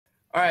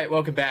All right,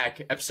 welcome back.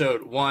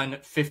 Episode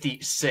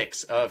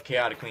 156 of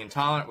Chaotically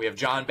Intolerant. We have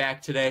John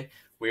back today.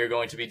 We are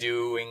going to be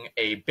doing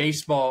a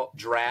baseball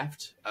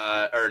draft,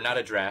 or not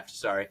a draft,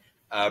 sorry,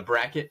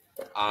 bracket.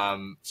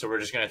 So we're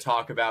just going to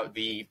talk about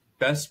the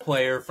best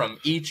player from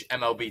each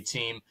MLB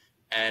team,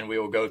 and we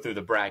will go through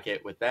the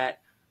bracket with that.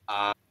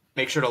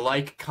 Make sure to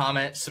like,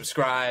 comment,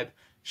 subscribe,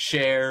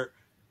 share.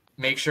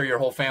 Make sure your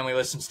whole family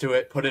listens to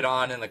it. Put it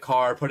on in the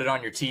car. Put it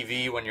on your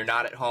TV when you're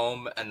not at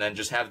home, and then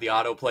just have the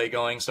autoplay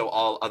going so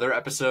all other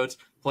episodes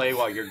play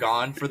while you're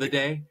gone for the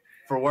day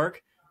for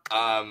work.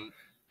 And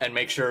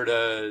make sure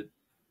to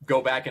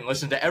go back and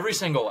listen to every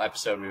single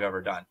episode we've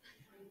ever done.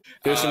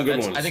 There's some good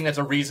ones. I think that's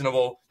a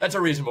reasonable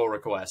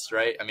request,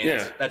 right? I mean,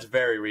 Yeah. that's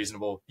very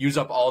reasonable. Use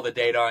up all the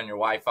data on your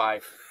Wi-Fi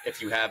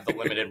if you have the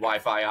limited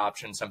Wi-Fi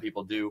option. Some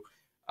people do.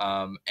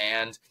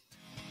 And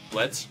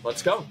let's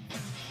go.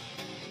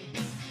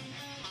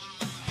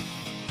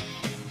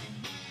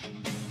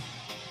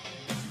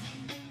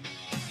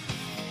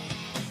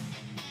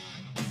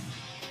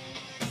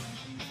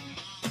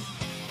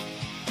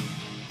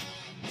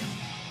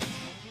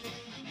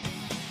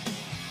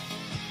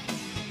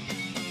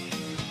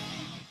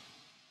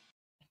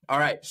 All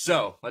right,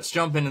 so let's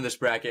jump into this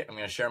bracket. I'm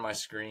going to share my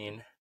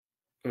screen.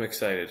 I'm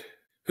excited.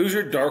 Who's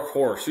your dark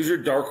horse? Who's your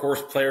dark horse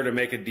player to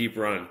make a deep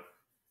run?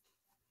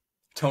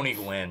 Tony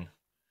Gwynn.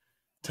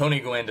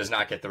 Tony Gwynn does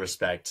not get the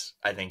respect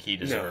I think he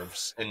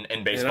deserves in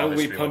baseball. And I'll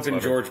be history pumping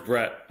whatsoever. George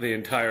Brett the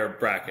entire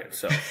bracket.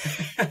 So,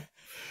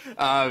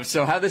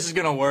 So how this is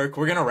going to work,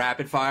 we're going to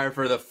rapid fire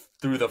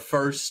through the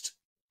first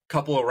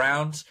couple of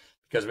rounds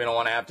because we don't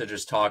want to have to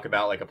just talk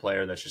about like a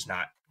player that's just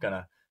not going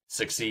to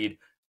succeed.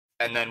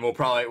 And then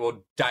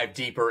we'll dive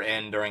deeper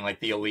in during like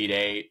the Elite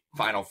Eight,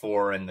 Final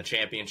Four, and the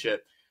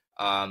championship.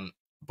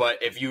 But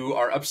if you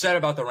are upset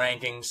about the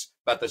rankings,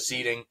 about the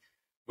seeding,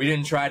 we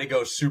didn't try to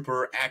go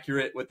super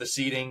accurate with the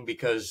seeding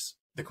because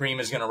the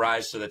cream is going to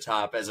rise to the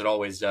top as it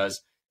always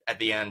does. At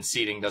the end,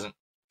 seeding doesn't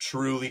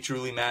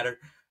truly matter.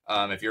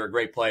 If you're a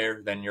great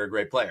player, then you're a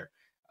great player.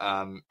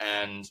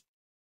 And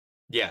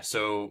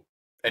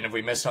if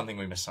we miss something,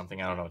 we miss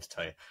something. I don't know what to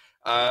tell you.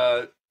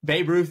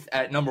 Babe Ruth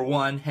at number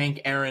 1, Hank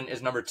Aaron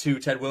is number 2,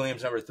 Ted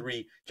Williams number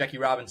 3, Jackie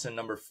Robinson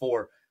number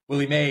 4,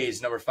 Willie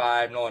Mays number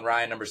 5, Nolan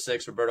Ryan number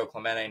 6, Roberto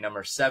Clemente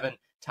number 7,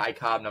 Ty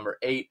Cobb number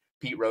 8,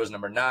 Pete Rose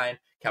number 9,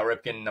 Cal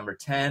Ripken number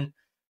 10,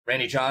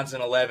 Randy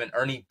Johnson 11,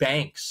 Ernie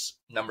Banks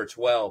number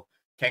 12,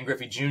 Ken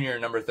Griffey Jr.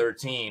 number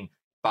 13,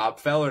 Bob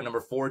Feller number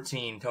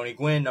 14, Tony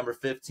Gwynn number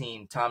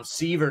 15, Tom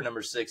Seaver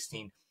number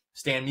 16,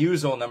 Stan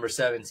Musial number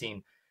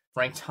 17,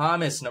 Frank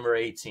Thomas, number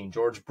 18.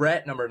 George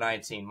Brett, number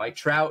 19. Mike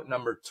Trout,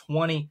 number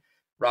 20.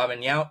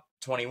 Robin Yount,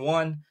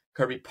 21.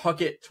 Kirby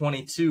Puckett,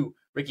 22.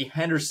 Ricky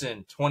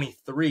Henderson,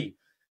 23.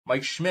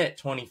 Mike Schmidt,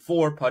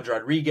 24. Pudge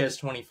Rodriguez,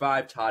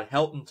 25. Todd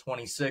Helton,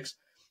 26.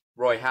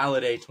 Roy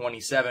Halladay,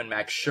 27.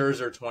 Max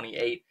Scherzer,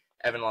 28.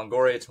 Evan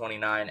Longoria,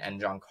 29.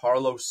 And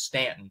Giancarlo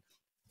Stanton,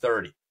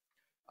 30.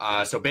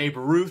 So Babe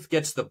Ruth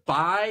gets the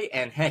bye,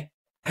 and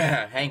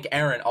Hank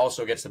Aaron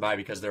also gets the bye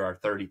because there are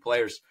 30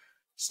 players.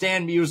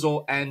 Stan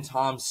Musial and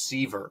Tom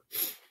Seaver.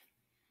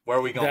 Where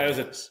are we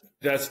going?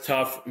 That's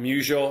tough.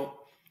 Musial,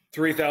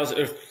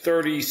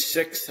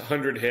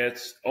 3,600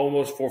 hits,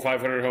 almost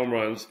 500 home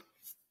runs.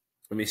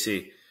 Let me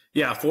see.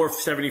 Yeah,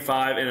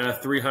 475 and a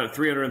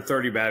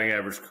 330 batting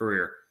average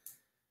career.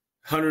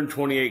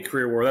 128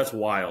 career WAR. That's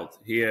wild.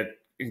 He had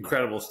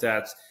incredible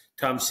stats.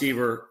 Tom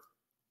Seaver,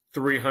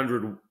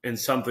 300 and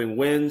something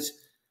wins,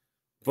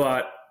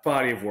 but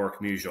body of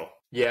work, Musial.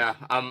 Yeah,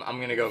 I'm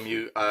gonna go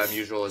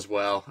Musial as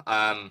well.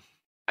 I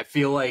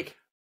feel like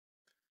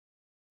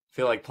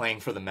playing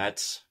for the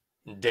Mets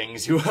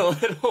dings you a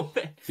little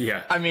bit.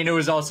 Yeah. I mean,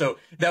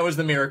 that was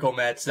the Miracle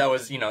Mets. That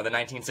was the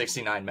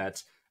 1969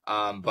 Mets.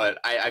 But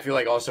I feel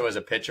like also as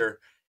a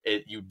pitcher,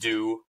 you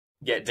do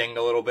get dinged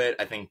a little bit.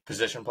 I think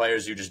position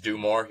players, you just do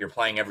more. You're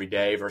playing every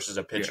day versus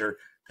a pitcher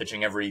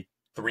pitching every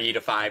 3 to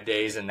 5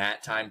 days in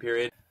that time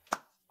period.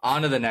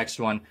 On to the next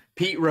one,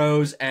 Pete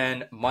Rose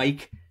and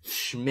Mike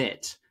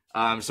Schmidt.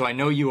 So I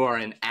know you are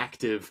an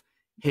active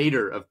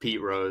hater of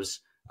Pete Rose.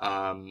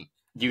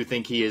 You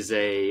think he is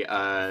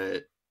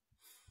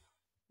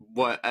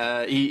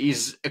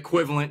he's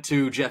equivalent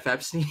to Jeff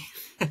Epstein?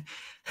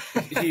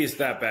 He's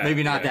that bad.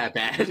 Maybe not that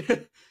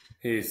bad.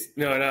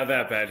 Not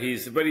that bad.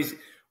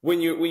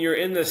 When you're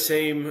in the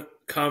same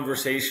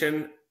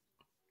conversation,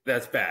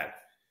 that's bad.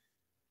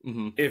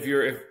 Mm-hmm. If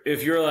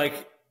you're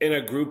like in a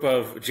group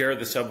of Jared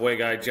the Subway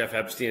guy, Jeff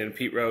Epstein, and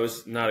Pete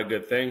Rose, not a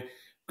good thing.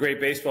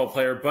 Great baseball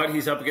player, but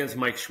he's up against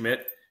Mike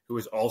Schmidt, who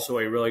is also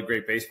a really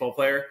great baseball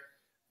player.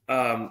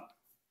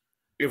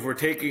 If we're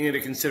taking into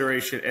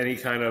consideration any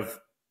kind of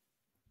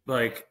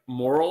like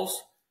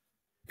morals,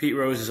 Pete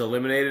Rose is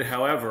eliminated.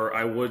 However,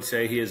 I would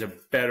say he is a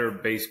better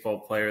baseball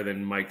player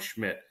than Mike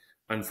Schmidt,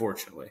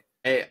 unfortunately.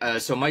 Hey,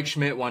 so Mike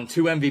Schmidt won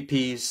 2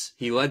 MVPs.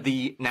 He led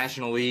the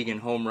National League in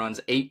home runs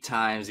 8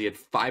 times. He had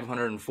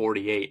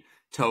 548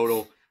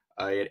 total.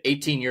 He had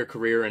 18-year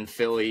career in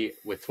Philly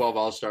with 12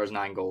 All-Stars,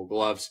 9 Gold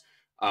Gloves.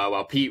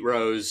 While Pete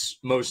Rose,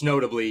 most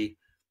notably,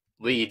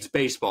 leads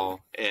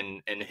baseball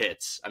in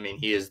hits. I mean,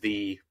 he is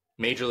the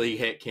major league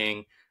hit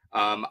king.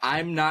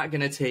 I'm not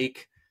going to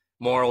take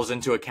morals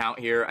into account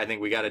here. I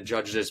think we got to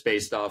judge this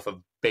based off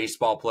of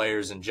baseball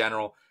players in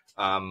general,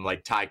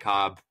 like Ty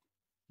Cobb.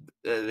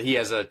 He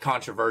has a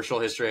controversial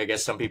history. I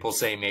guess some people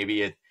say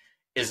maybe it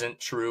isn't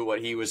true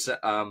what he was,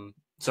 some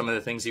of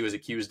the things he was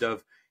accused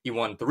of. He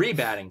won 3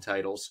 batting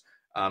titles.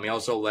 He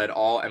also led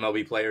all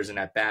MLB players in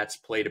at-bats,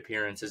 plate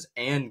appearances,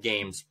 and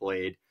games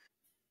played.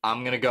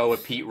 I'm going to go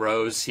with Pete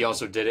Rose. He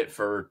also did it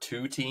for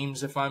 2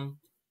 teams, if I'm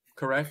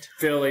correct.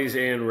 Phillies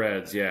and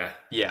Reds, yeah.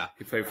 Yeah.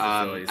 He played for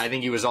the Phillies. I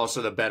think he was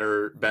also the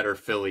better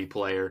Philly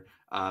player.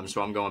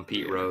 So I'm going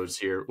Pete Rose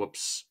here.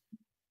 Whoops.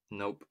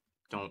 Nope.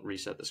 Don't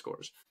reset the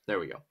scores. There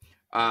we go.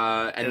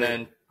 And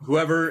then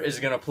whoever is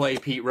going to play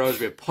Pete Rose,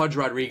 we have Pudge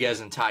Rodriguez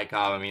and Ty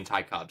Cobb. I mean,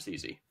 Ty Cobb's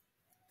easy.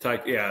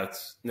 Yeah,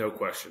 it's no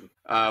question.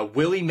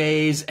 Willie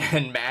Mays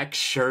and Max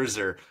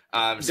Scherzer.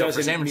 So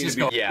for San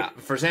Francisco,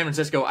 for San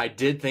Francisco, I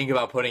did think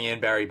about putting in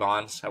Barry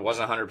Bonds. I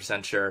wasn't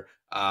 100% sure,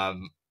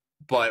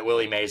 but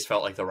Willie Mays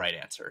felt like the right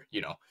answer.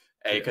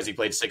 Because he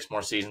played 6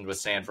 more seasons with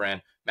San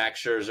Fran.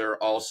 Max Scherzer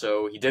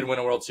also, he did win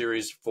a World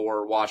Series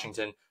for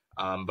Washington,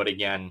 but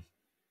again,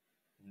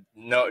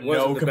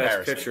 no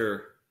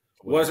comparison.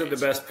 Wasn't the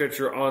best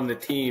pitcher on the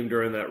team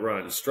during that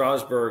run.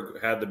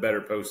 Strasburg had the better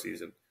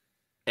postseason.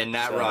 In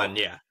that run,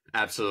 yeah,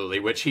 absolutely,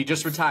 which he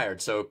just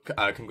retired. So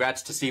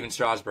congrats to Steven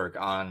Strasburg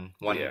on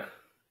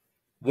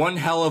one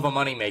hell of a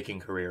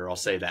money-making career, I'll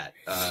say that.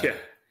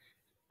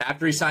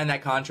 After he signed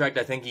that contract,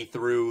 I think he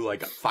threw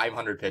like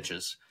 500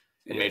 pitches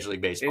in Major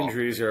League Baseball.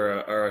 Injuries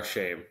are a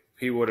shame.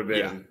 He would have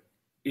been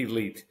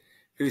elite.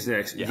 Who's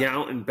next?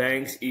 Yount and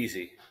Banks,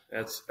 easy.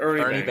 That's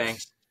Ernie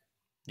Banks.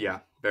 Yeah,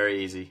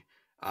 very easy.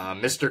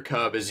 Mr.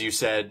 Cub, as you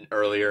said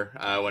earlier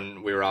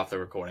when we were off the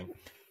recording.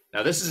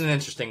 Now, this is an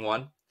interesting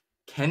one.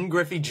 Ken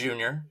Griffey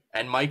Jr.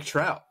 and Mike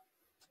Trout.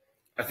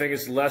 I think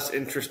it's less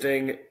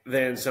interesting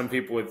than some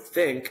people would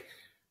think.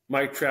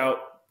 Mike Trout,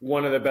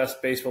 one of the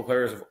best baseball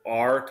players of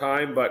our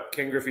time, but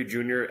Ken Griffey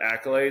Jr.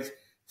 accolades,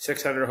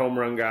 600 home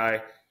run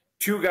guy.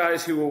 2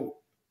 guys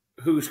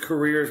whose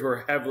careers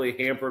were heavily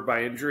hampered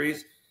by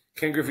injuries.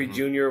 Ken Griffey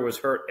Jr. was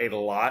hurt a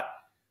lot.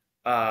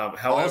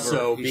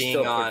 However, he's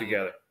still put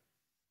together.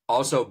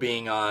 Also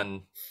being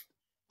on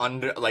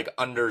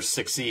under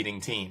succeeding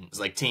teams,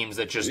 like teams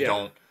that just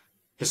don't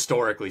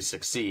historically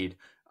succeed.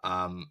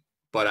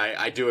 But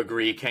I do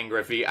agree, Ken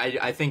Griffey.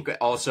 I think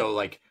also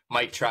like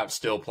Mike Trout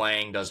still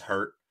playing does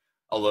hurt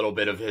a little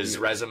bit of his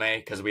resume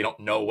because we don't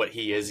know what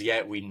he is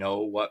yet. We know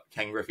what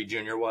Ken Griffey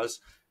Jr. was.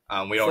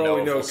 We don't know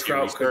if we'll see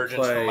a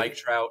resurgence from Mike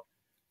Trout.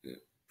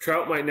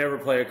 Trout might never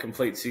play a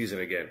complete season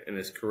again in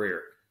his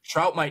career.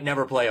 Trout might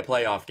never play a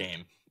playoff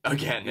game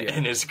again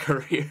in his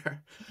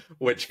career,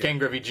 which Ken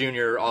Griffey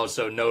Jr.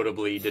 also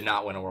notably did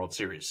not win a World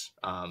Series.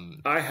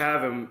 I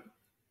have him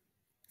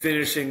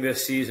finishing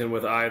this season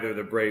with either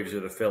the Braves or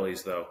the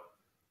Phillies, though.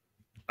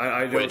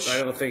 I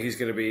don't think he's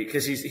going to be,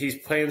 because he's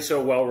playing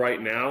so well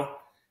right now.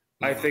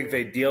 I think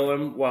they deal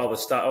him while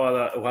his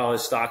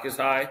stock is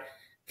high,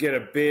 get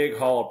a big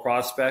haul of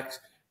prospects.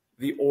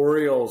 The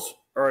Orioles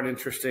are an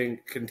interesting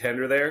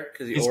contender there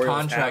because the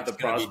Orioles have the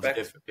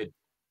prospects.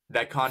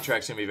 That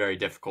contract's going to be very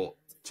difficult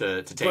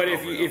to take. But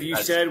if you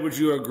said, would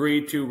you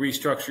agree to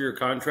restructure your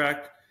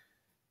contract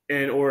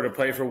in order to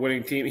play for a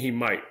winning team? He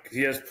might, because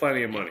he has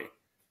plenty of money.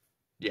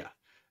 Yeah.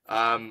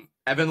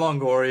 Evan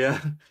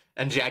Longoria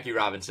and Jackie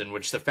Robinson,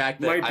 which the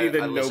fact that might be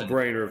the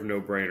no-brainer of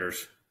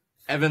no-brainers.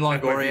 Evan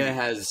Longoria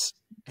has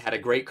had a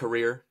great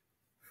career,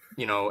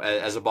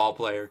 as a ball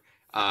player.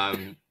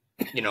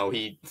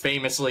 He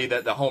famously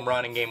the home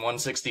run in game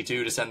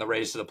 162 to send the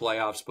Rays to the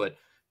playoffs, but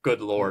good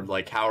Lord,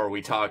 like how are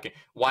we talking?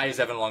 Why is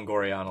Evan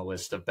Longoria on a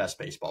list of best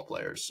baseball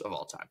players of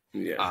all time?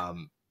 Yeah.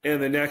 And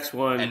the next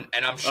one,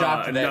 and I'm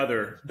shocked that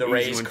the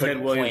Rays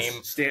couldn't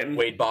claim Stanton.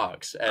 Wade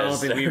Boggs as I don't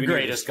think their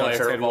greatest player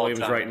Ted of all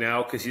Williams time right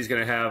now because he's going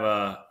to have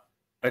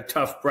a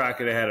tough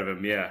bracket ahead of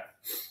him.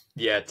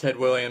 Yeah, Ted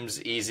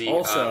Williams, easy.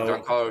 Also,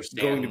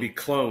 going to be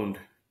cloned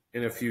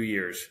in a few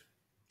years.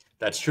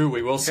 That's true.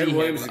 We will see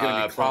him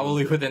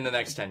probably within the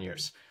next 10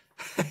 years.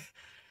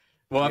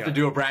 We'll have to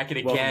do a bracket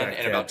again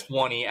in about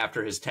 20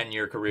 after his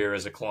 10-year career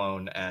as a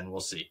clone, and we'll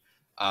see.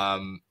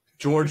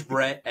 George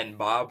Brett and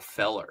Bob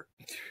Feller.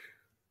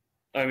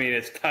 I mean,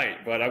 it's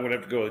tight, but I'm going to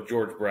have to go with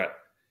George Brett.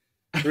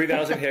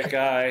 3,000 hit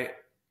guy,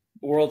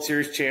 World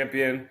Series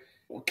champion,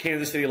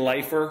 Kansas City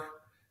lifer,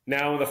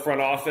 now in the front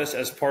office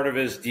as part of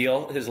his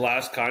deal, his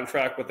last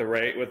contract with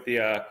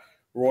the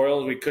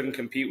Royals. We couldn't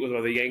compete with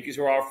what the Yankees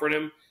were offering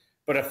him,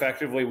 but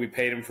effectively we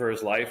paid him for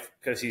his life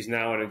because he's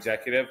now an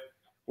executive.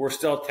 We're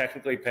still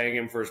technically paying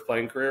him for his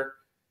playing career.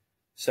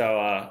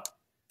 So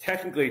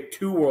technically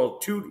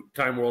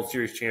two-time World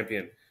Series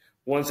champion,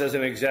 once as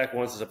an exec,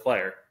 once as a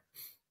player.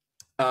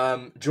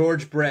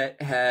 George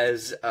Brett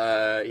has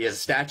he has a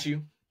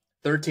statue,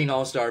 13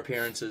 All-Star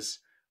appearances,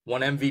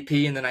 won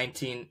MVP in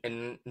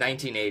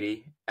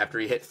 1980 after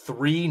he hit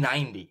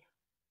 390,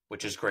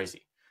 which is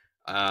crazy.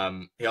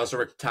 He also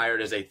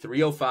retired as a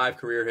 305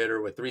 career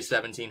hitter with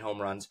 317 home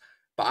runs.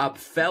 Bob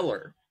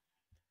Feller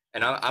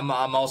And I'm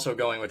also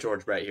going with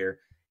George Brett here,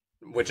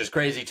 which is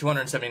crazy.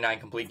 279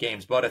 complete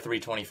games, but a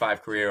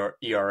 3.25 career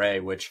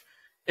ERA, which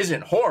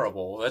isn't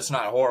horrible. That's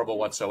not horrible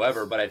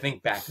whatsoever. But I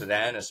think back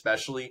then,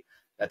 especially,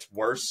 that's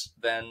worse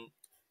than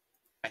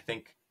I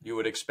think you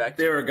would expect.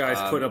 There are guys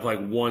putting up like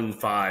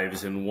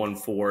 1.5s and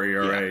 1.4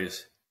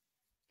 ERAs.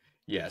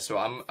 Yeah, so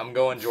I'm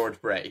going George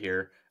Brett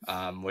here,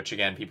 which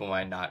again people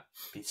might not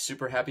be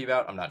super happy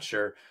about. I'm not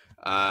sure.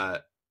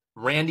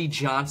 Randy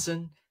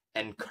Johnson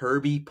and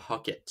Kirby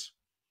Puckett.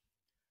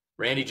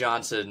 Randy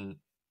Johnson,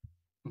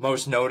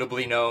 most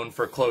notably known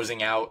for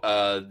closing out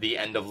the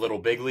end of Little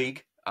Big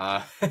League.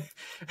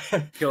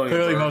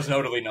 Clearly most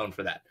notably known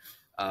for that.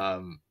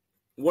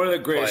 One of the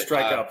greatest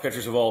strikeout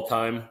pitchers of all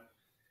time.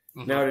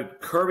 Mm-hmm. Now, did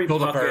Kirby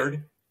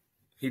Puckett?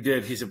 He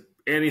did. He's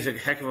a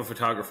heck of a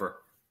photographer.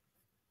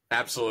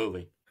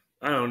 Absolutely.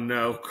 I don't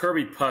know.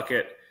 Kirby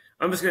Puckett.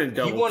 I'm just going to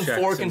double check.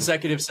 He won 4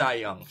 consecutive Cy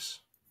Youngs.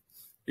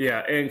 Yeah,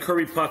 and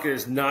Kirby Puckett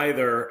is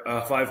neither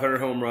a 500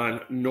 home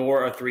run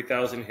nor a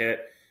 3,000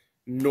 hit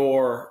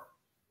nor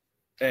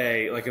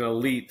an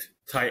elite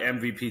type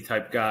MVP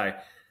type guy.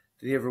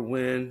 Did he ever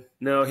win?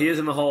 No, he is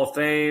in the Hall of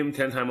Fame,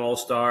 10-time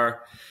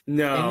All-Star.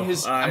 No,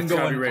 I'm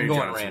going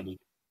Randy.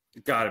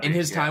 Gotta be. In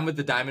his time with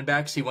the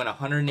Diamondbacks, he went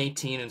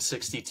 118 and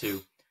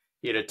 62.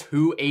 He had a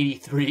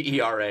 2.83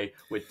 ERA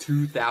with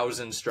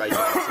 2,000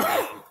 strikeouts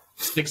and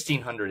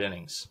 1,600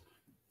 innings.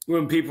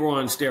 When people were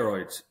on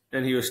steroids,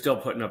 and he was still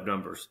putting up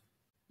numbers.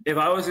 If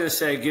I was going to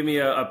say, give me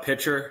a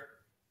pitcher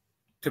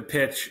to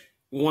pitch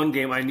one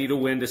game, I need a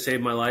win to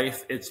save my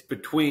life, it's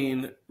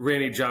between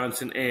Randy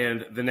Johnson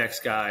and the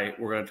next guy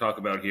we're going to talk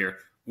about here.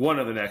 One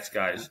of the next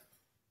guys.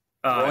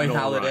 Roy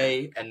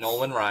Halladay and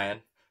Nolan Ryan.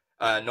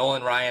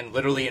 Nolan Ryan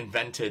literally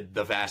invented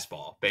the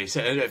fastball.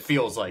 Basically, it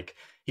feels like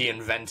he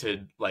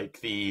invented like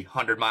the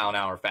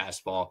 100-mile-an-hour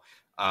fastball.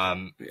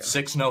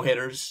 6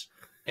 no-hitters,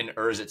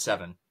 or is it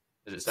 7?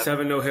 Is it 7?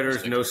 7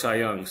 no-hitters, no Cy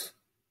Youngs.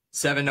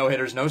 7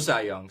 no-hitters, no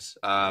Cy Youngs.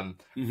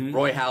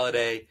 Roy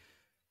Halladay,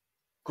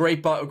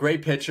 great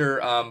pitcher,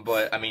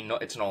 but I mean,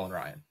 it's Nolan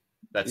Ryan.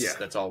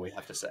 That's all we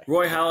have to say.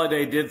 Roy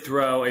Halladay did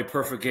throw a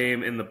perfect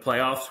game in the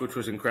playoffs, which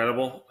was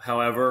incredible.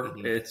 However,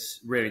 it's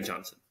Randy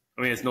Johnson.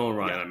 I mean, it's Nolan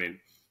Ryan. Yeah. I mean,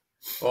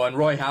 well, and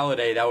Roy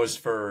Halladay, that was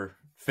for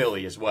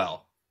Philly as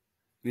well.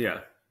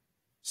 Yeah.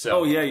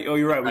 So.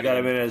 You're right. We got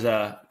him in as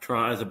a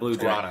Blue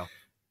Jay. Toronto.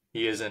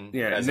 He is in.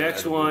 Yeah.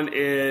 Next one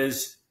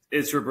is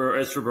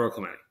Roberto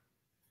Clemente.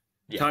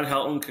 Yeah. Todd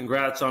Helton,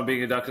 congrats on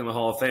being inducted in the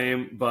Hall of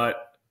Fame, but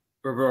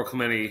Roberto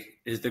Clemente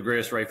is the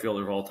greatest right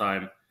fielder of all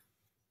time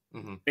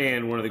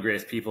and one of the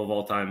greatest people of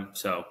all time.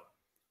 So,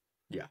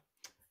 yeah.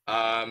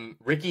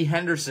 Rickey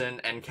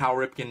Henderson and Cal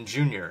Ripken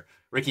Jr.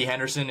 Rickey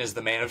Henderson is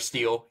the man of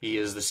steel. He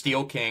is the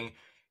steel king.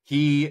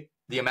 The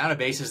amount of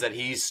bases that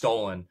he's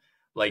stolen,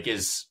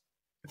 is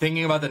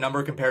thinking about the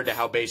number compared to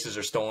how bases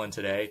are stolen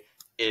today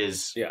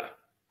is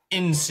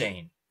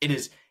insane. It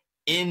is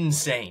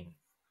insane.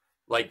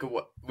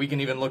 We can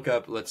even look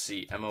up. Let's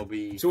see,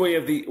 MLB. So we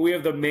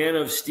have the Man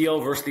of Steel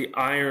versus the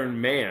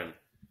Iron Man.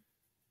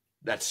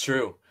 That's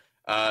true.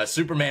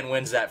 Superman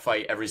wins that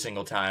fight every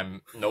single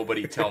time.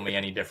 Nobody tell me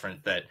any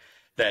different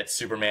that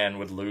Superman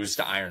would lose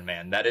to Iron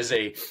Man. That is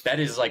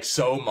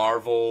so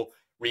Marvel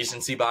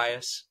recency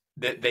bias.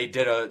 They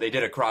did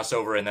a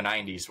crossover in the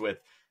 90s with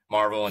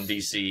Marvel and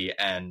DC,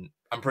 and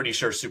I'm pretty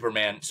sure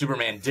Superman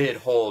did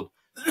hold.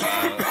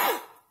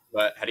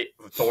 But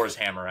Thor's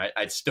hammer,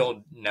 I'd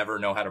still never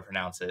know how to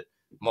pronounce it.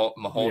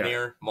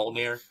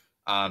 Mjolnir.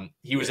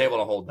 He was able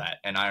to hold that,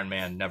 and Iron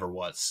Man never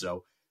was.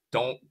 So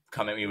don't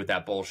come at me with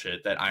that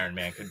bullshit that Iron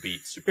Man could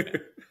beat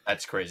Superman.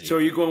 That's crazy. So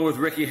are you going with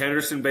Rickey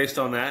Henderson based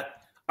on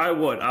that? I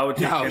would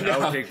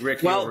take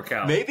Rickey over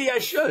Cal. Maybe I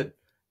should.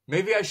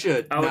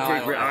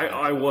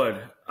 I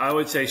would. I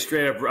would say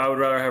straight up, I would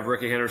rather have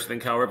Rickey Henderson than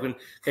Cal Ripken.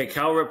 Okay,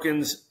 Cal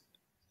Ripken's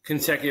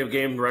consecutive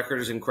game record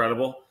is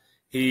incredible.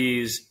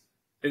 He's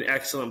an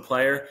excellent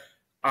player.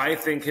 I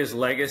think his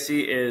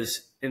legacy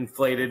is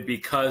inflated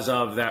because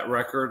of that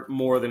record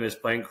more than his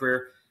playing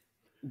career.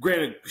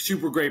 Granted,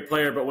 super great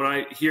player, but when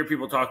I hear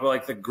people talk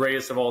about the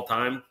greatest of all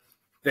time,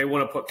 they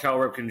want to put Cal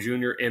Ripken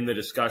Jr. in the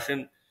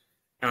discussion,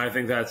 and I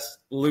think that's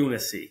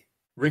lunacy.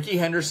 Rickey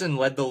Henderson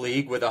led the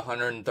league with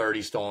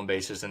 130 stolen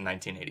bases in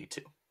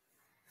 1982.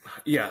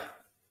 Yeah.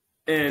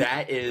 And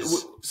that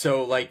is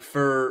so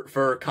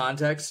for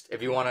context,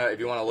 if you want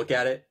to look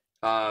at it,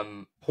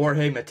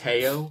 Jorge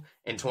Mateo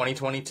in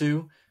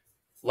 2022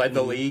 led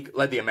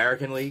the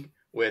American League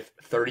with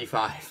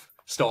 35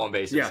 stolen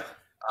bases. Yeah.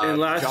 And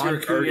last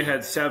year Acuna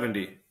had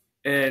 70.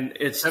 And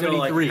it's still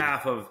 73.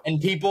 Half of.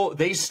 And people,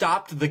 they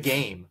stopped the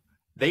game.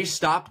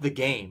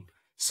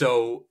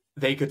 So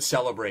they could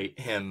celebrate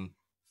him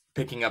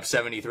picking up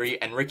 73,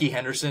 and Rickey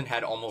Henderson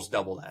had almost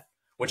double that,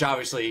 which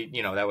obviously,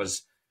 that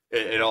was,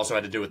 it also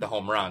had to do with the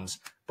home runs,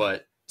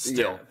 but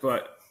still. Yeah,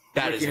 but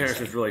that Rickey is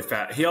Henderson's really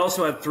fat. He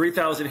also had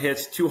 3,000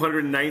 hits,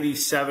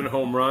 297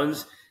 home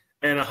runs,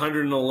 and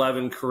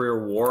 111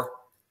 career WAR.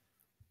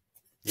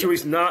 So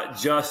he's not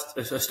just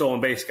a stolen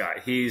base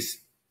guy.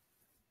 He's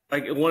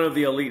one of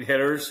the elite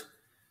hitters.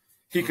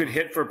 he could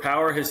hit for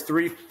power. His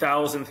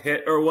 3,000th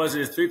hit, or was it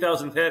his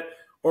 3,000th hit,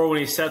 or when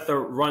he set the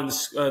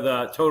runs,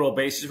 the total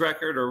bases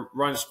record or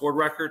runs scored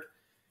record,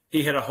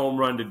 he hit a home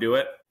run to do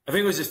it. I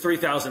think it was his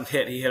 3,000th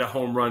hit. He hit a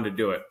home run to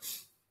do it.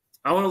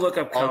 I want to look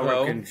up Cal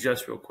Ripken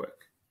just real quick.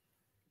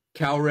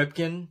 Cal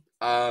Ripken,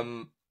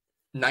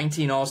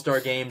 19 All-Star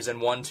games and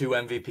won 2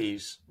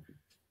 MVPs,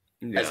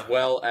 as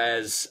well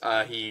as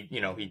he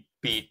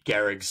beat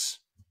Gehrig's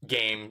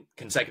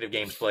consecutive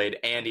games played,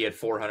 and he had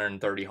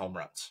 430 home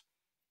runs.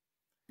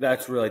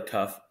 That's really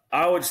tough.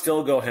 I would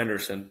still go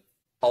Henderson.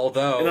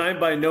 Although, and I'm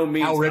by no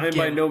means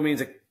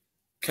a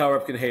Cal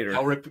Ripken hater.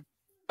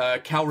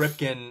 Cal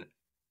Ripken,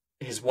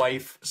 his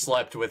wife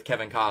slept with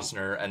Kevin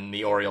Costner, and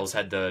the Orioles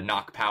had to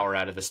knock power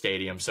out of the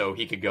stadium so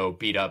he could go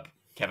beat up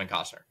Kevin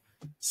Costner.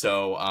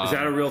 So is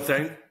that a real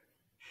thing?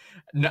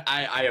 No,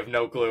 I have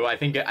no clue. I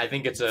think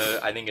it's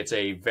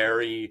a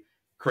very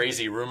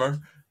crazy rumor,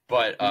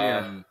 but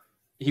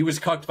he was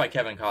cucked by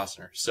Kevin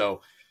Costner.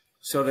 So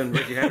then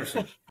Ricky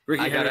Henderson.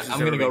 I'm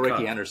going to go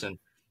Ricky Henderson.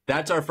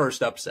 That's our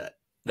first upset.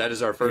 That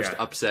is our first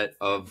upset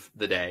of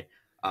the day.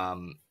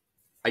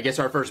 I guess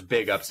our first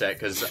big upset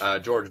because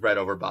George Brett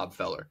over Bob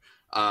Feller.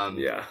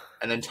 And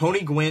then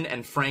Tony Gwynn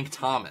and Frank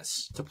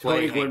Thomas to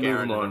play Hank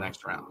Aaron in the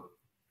next round.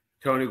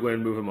 Tony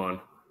Gwynn, move him on.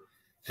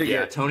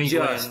 Tony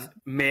Gwynn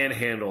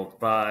manhandled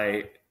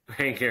by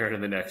Hank Aaron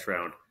in the next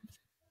round.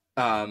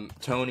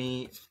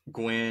 Tony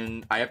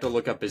Gwynn, I have to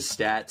look up his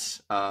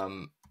stats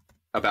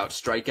about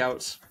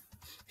strikeouts.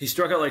 He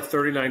struck out like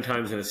 39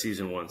 times in a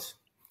season once.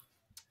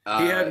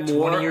 He had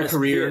more 20-year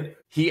career.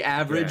 He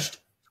averaged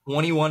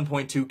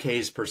 21.2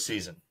 Ks per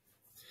season.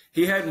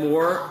 He had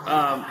more.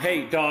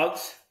 Hey,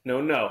 dogs.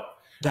 No.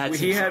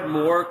 He had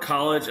more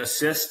college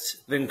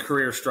assists than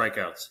career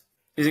strikeouts.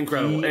 He's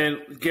incredible.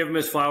 And give him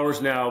his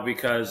flowers now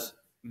because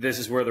this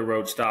is where the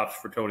road stops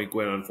for Tony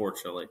Gwynn,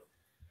 unfortunately.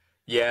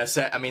 Yes.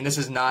 I mean, this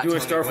is not. Do you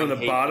want to start from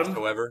the bottom?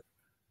 However.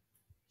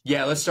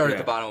 Yeah, let's start at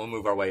the bottom. We'll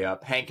move our way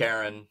up. Hank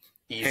Aaron.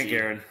 Easy. Hank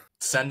Aaron.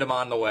 Send him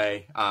on the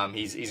way.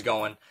 He's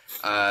going.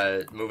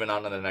 Moving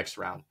on to the next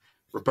round.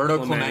 Roberto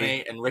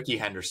Clemente and Ricky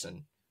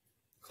Henderson.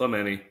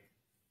 Clemente,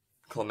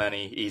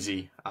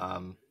 easy.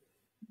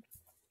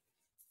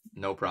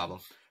 No problem.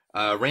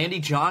 Randy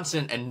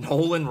Johnson and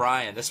Nolan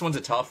Ryan. This one's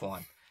a tough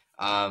one.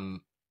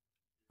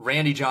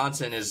 Randy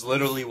Johnson is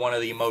literally one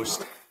of the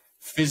most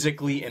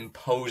physically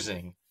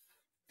imposing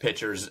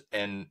pitchers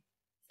in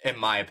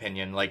my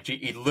opinion. Like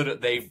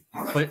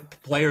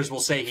players will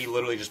say he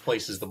literally just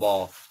places the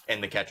ball in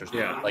the catcher's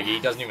glove. Like he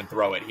doesn't even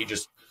throw it. He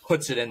just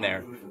puts it in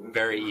there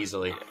very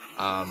easily.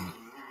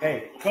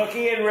 Hey,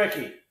 Cookie and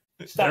Ricky.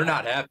 They're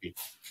not happy.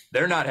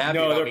 They're not happy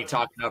about me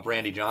talking up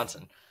Randy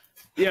Johnson.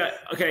 Yeah,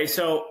 okay,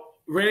 so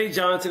Randy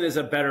Johnson is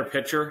a better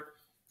pitcher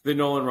than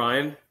Nolan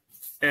Ryan,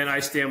 and I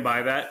stand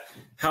by that.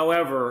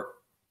 However,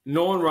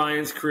 Nolan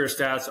Ryan's career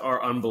stats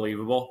are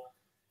unbelievable.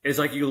 It's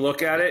like you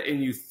look at it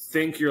and you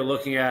think you're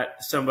looking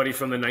at somebody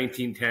from the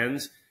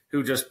 1910s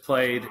who just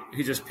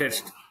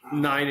pitched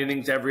 9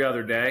 innings every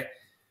other day.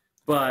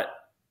 But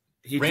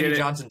Randy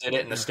Johnson did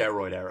it in the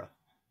steroid era.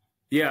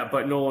 Yeah,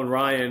 but Nolan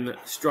Ryan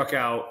struck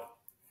out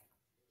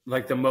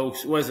like the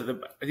most.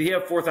 Did he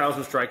have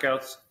 4,000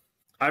 strikeouts?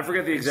 I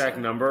forget the exact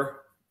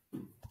number,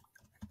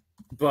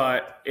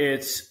 but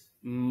it's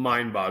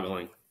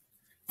mind-boggling.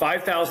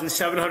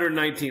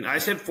 5,719. I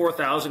said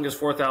 4,000 because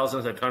 4,000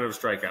 is a ton of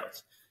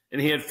strikeouts, and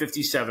he had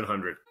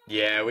 5,700.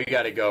 Yeah, we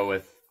got to go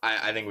with.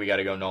 I think we got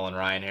to go Nolan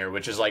Ryan here,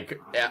 which is like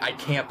I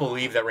can't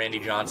believe that Randy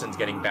Johnson's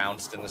getting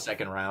bounced in the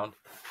second round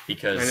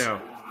because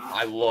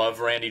I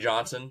love Randy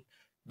Johnson.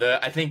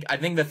 I think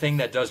the thing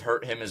that does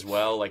hurt him as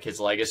well, like his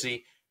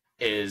legacy,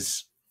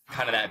 is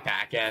kind of that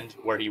back end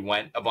where he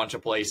went a bunch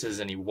of places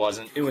and he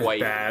wasn't. It was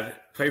quite bad.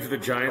 Played for the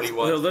Giants.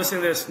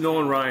 Listen to this,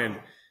 Nolan Ryan.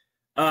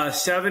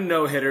 7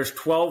 no-hitters,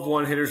 12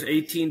 one-hitters,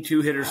 18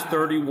 two-hitters,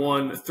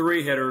 31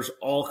 three-hitters,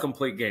 all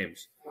complete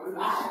games.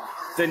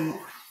 Then,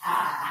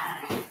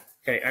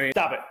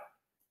 stop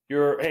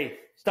it.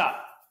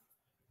 Stop.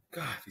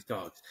 God, these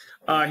dogs.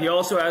 He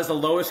also has the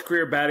lowest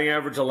career batting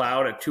average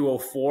allowed at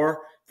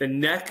 204. The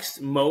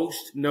next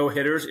most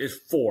no-hitters is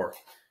 4.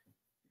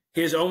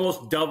 He has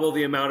almost double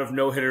the amount of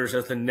no-hitters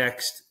as the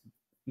next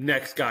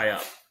guy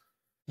up.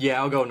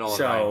 Yeah, I'll go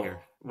Nolan Ryan here,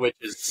 which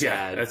is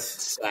sad.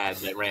 It's sad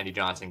that Randy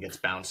Johnson gets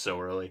bounced so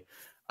early.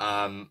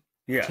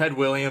 Ted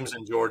Williams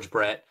and George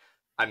Brett.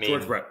 I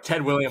mean,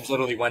 Ted Williams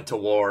literally went to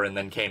war and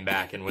then came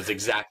back and was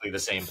exactly the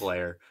same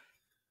player.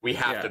 We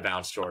have to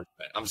bounce George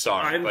Brett. I'm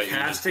sorry. I'm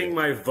casting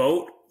my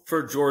vote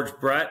for George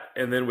Brett,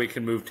 and then we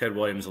can move Ted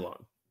Williams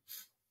along.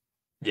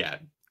 Yeah,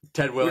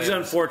 Ted Williams. Which is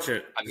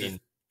unfortunate. I mean,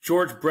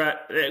 George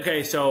Brett.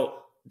 Okay, so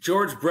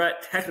George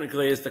Brett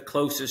technically is the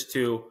closest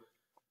to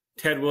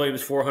Ted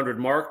Williams' 400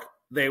 mark.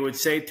 They would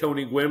say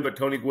Tony Gwynn, but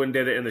Tony Gwynn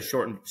did it in the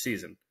shortened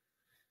season.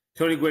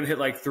 Tony Gwynn hit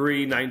like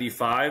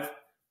 395,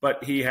 but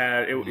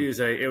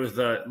it was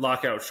the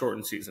lockout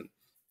shortened season.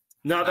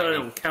 Not that I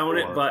don't count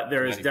it, but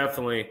there is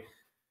definitely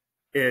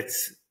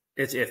it's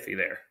iffy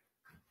there.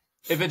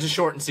 If it's a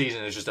shortened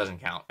season, it just doesn't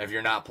count. If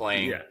you're not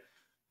playing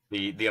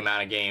the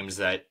amount of games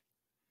that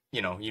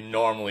you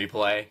normally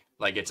play,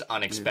 like it's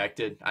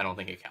unexpected, I don't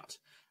think it counts.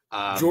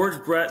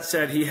 George Brett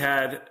said he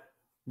had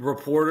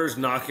reporters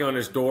knocking on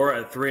his door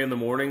at 3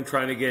 a.m.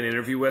 trying to get an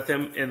interview with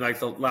him in like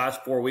the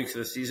last 4 weeks of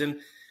the season.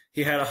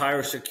 He had to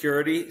hire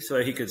security so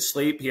that he could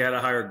sleep. He had to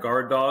hire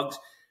guard dogs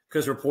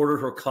because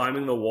reporters were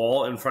climbing the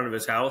wall in front of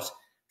his house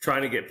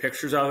trying to get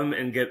pictures of him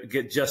and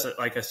get just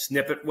like a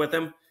snippet with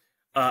him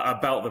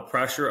about the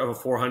pressure of a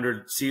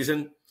 400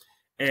 season.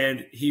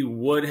 And he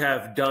would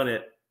have done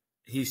it,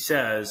 he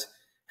says,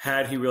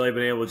 had he really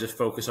been able to just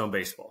focus on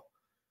baseball.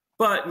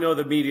 But no,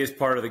 the media is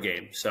part of the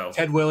game. So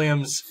Ted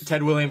Williams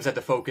had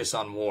to focus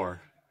on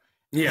war.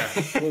 Yeah,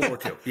 World War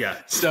II. Yeah.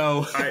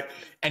 So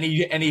and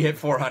he hit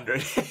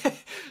 400.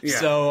 Yeah.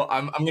 So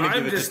I'm going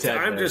to give it to Ted.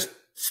 I'm just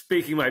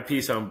speaking my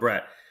piece on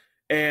Brett.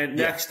 And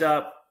next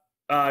up,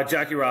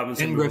 Jackie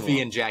Robinson. Ken Griffey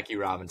and Jackie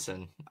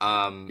Robinson.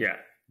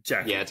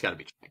 Jackie. Yeah, it's got to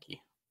be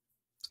Jackie.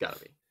 It's got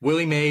to be.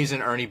 Willie Mays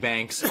and Ernie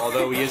Banks.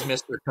 Although he is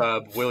Mr.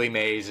 Cub, Willie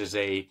Mays is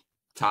a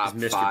top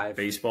Mr. 5.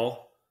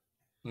 Baseball.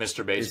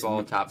 Mr.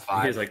 Baseball, top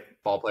 5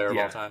 ball player of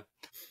all time.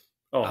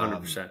 Oh,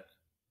 100%.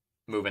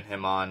 Moving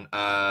him on.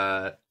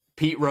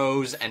 Pete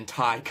Rose and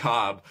Ty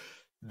Cobb.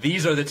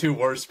 These are the two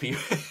worst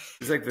people.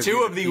 Like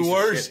two of the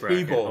worst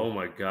people. Oh,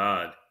 my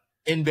God.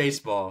 In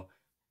baseball.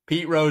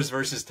 Pete Rose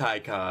versus Ty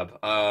Cobb.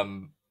 How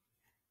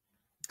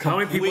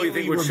many people do you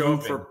think would show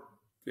up for?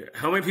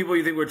 How many people do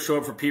you think would show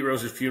up for Pete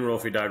Rose's funeral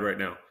if he died right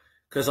now?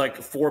 Because like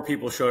 4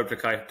 people showed up to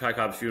Ty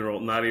Cobb's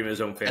funeral, not even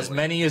his own family. As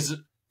many as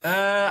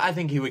I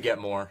think he would get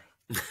more.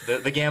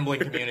 The gambling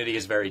community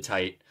is very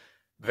tight,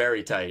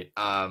 very tight.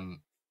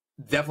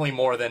 Definitely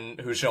more than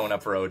who's showing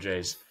up for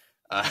OJ's.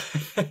 All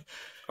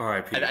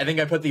right, Pete. I think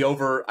I put the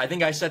over. I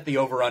think I set the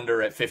over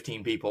under at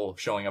 15 people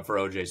showing up for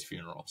OJ's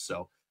funeral.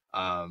 So,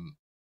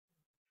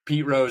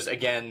 Pete Rose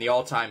again, the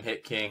all-time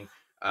hit king.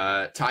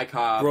 Ty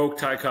Cobb broke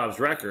Ty Cobb's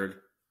record.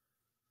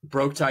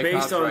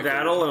 Based on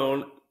that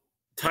alone,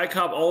 Ty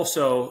Cobb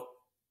also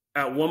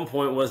at one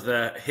point was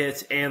the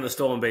hits and the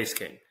stolen base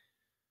king.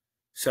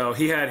 So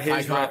he had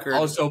his record.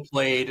 Also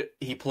played.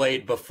 He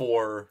played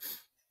before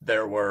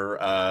there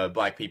were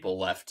black people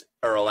left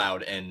or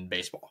allowed in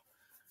baseball,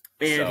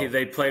 and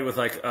they played with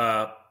like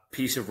a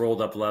piece of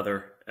rolled up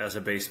leather as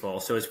a baseball.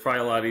 So it's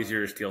probably a lot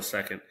easier to steal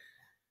second.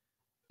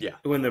 Yeah,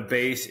 when the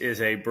base is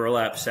a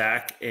burlap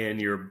sack and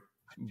your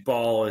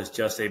ball is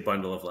just a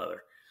bundle of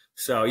leather.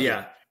 So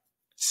yeah.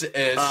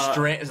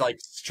 String is like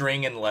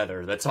string and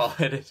leather. That's all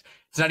it is.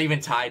 It's not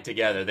even tied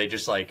together. They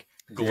just like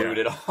glued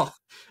it all.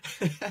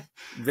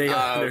 They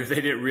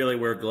didn't really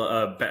wear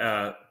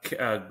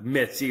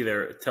mitts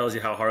either. It tells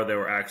you how hard they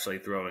were actually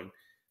throwing.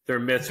 Their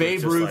mitts.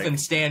 Babe Ruth and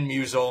Stan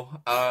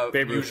Musial.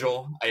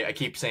 Musial. I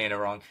keep saying it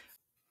wrong.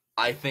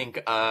 I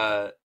think.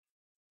 I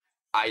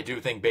do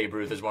think Babe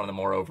Ruth is one of the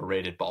more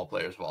overrated ball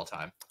players of all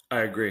time.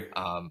 I agree.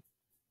 But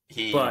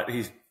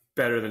he's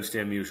better than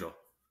Stan Musial.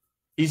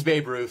 He's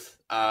Babe Ruth.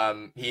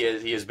 He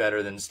is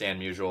better than Stan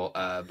Musial,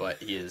 but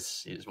he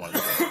is one of the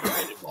most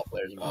overrated ball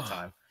players of all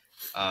time.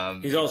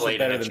 He's also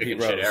better than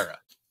Pete Rose. Era.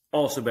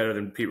 Also better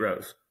than Pete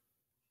Rose.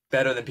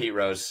 Better than Pete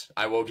Rose.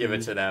 I will give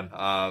it to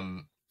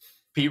them.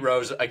 Pete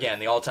Rose, again,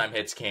 the all-time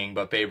hits king,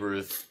 but Babe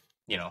Ruth,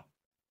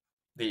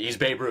 he's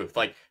Babe Ruth.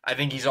 Like, I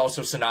think he's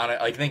also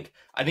synonymous. I think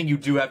you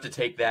do have to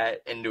take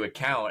that into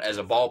account as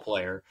a ball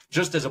player,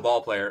 just as a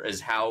ball player,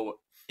 is how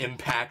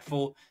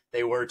impactful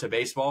they were to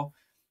baseball.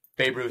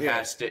 Babe Ruth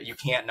has to. You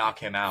can't knock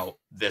him out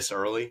this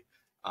early.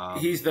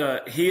 He is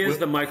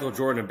the Michael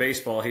Jordan of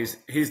baseball.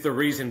 He's the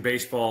reason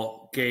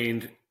baseball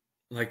gained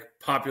like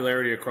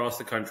popularity across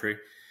the country.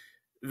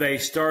 They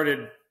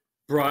started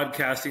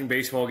broadcasting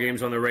baseball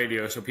games on the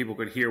radio so people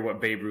could hear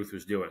what Babe Ruth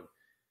was doing.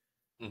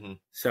 Mm-hmm.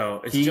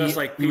 So it's just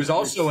like he was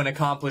also an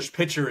accomplished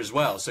pitcher as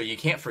well. So you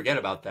can't forget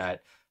about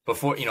that.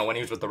 Before when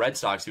he was with the Red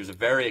Sox, he was a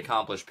very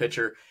accomplished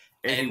pitcher,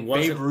 and he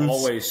wasn't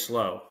always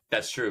slow.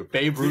 That's true.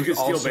 Babe Ruth could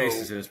steal also,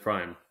 bases in his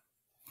prime.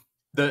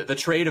 The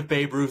trade of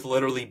Babe Ruth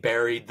literally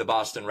buried the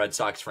Boston Red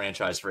Sox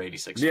franchise for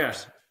 86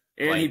 years.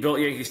 And he built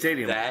Yankee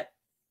Stadium. I'm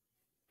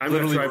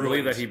not sure I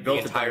believe that he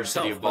built the entire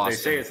city of Boston. But they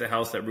say it's the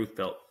house that Ruth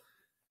built.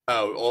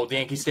 Oh, old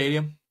Yankee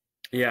Stadium?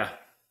 Yeah.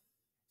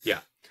 Yeah.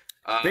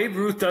 Babe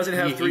Ruth doesn't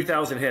have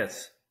 3,000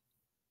 hits.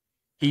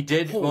 He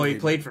did. He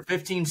played for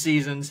 15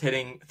 seasons,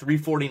 hitting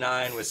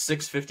 .349 with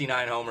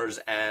 659 homers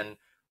and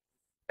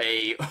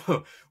a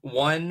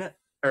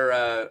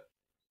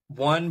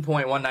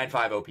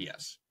 1.195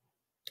 OPS.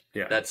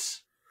 Yeah,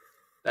 that's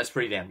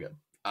pretty damn good.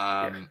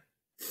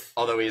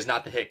 Although he is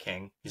not the hit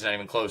king, he's not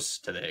even close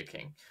to the hit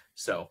king.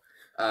 So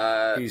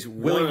he's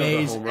Willie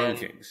Mays of the home run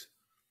kings.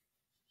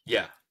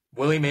 Yeah,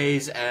 Willie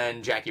Mays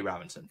and Jackie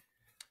Robinson,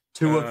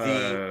 two of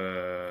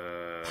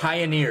the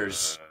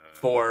pioneers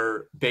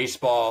for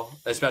baseball,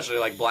 especially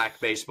like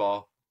black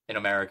baseball in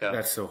America.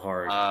 That's so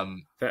hard.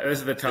 This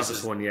is the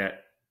toughest one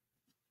yet.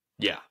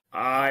 Yeah,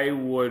 I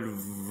would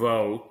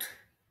vote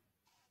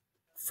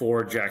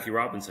for Jackie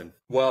Robinson.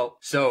 Well,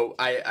 so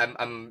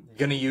I'm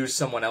gonna use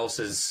someone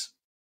else's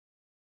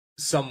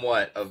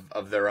somewhat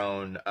of their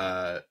own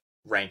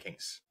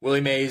rankings.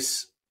 Willie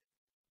Mays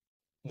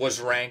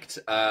was ranked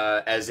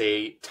as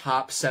a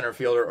top center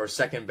fielder or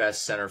second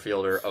best center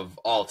fielder of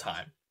all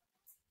time.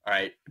 All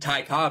right.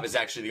 Ty Cobb is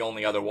actually the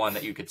only other one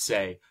that you could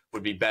say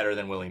would be better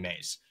than Willie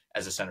Mays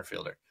as a center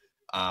fielder.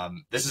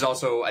 This is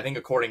also, I think,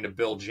 according to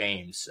Bill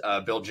James.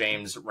 Bill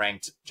James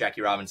ranked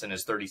Jackie Robinson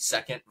as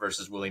 32nd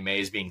versus Willie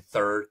Mays being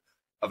third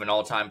of an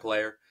all-time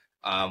player.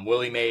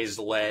 Willie Mays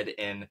led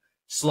in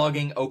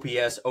slugging,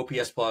 OPS,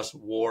 OPS plus,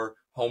 WAR,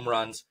 home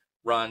runs,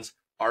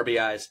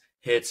 RBIs,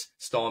 hits,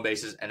 stolen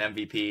bases, and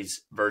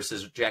MVPs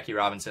versus Jackie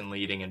Robinson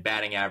leading in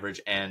batting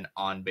average and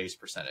on-base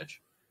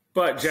percentage.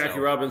 But Jackie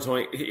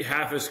Robinson,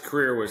 half his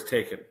career was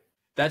taken.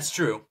 That's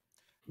true.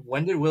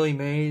 When did Willie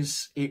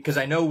Mays – because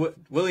I know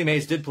Willie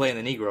Mays did play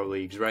in the Negro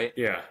Leagues, right?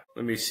 Yeah.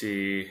 Let me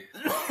see.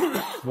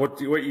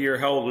 What year?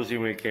 How old was he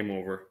when he came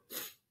over?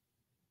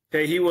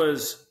 Okay, he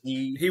was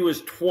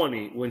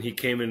 20 when he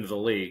came into the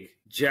league.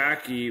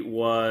 Jackie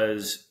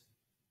was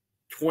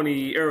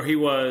 20 – or he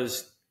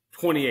was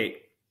 28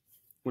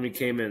 when he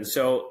came in.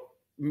 So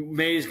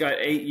Mays got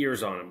 8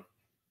 years on him.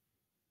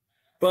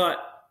 But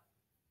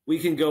we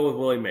can go with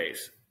Willie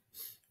Mays.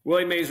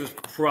 Willie Mays was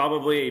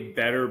probably a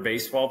better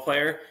baseball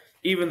player,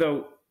 even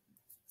though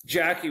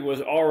Jackie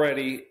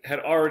had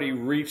already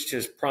reached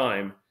his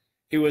prime.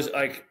 He was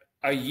like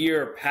a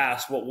year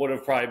past what would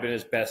have probably been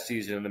his best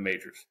season in the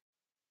majors.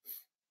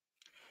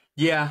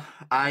 Yeah,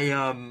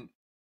 I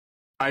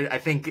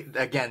think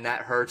again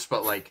that hurts,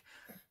 but like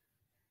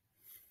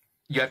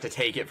you have to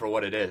take it for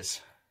what it is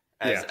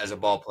as a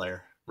ball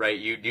player, right?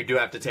 You do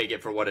have to take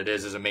it for what it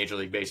is as a Major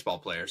League Baseball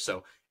player.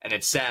 So, and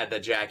it's sad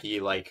that Jackie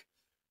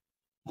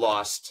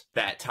lost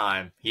that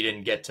time. He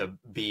didn't get to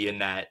be in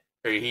that,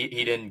 or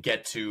he didn't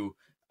get to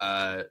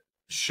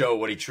show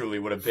what he truly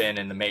would have been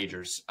in the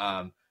majors.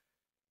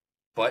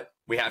 But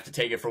we have to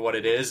take it for what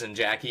it is, and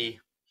Jackie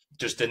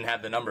just didn't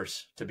have the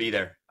numbers to be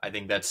there. I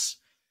think that's,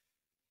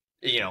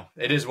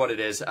 it is what it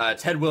is.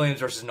 Ted Williams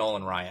versus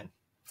Nolan Ryan.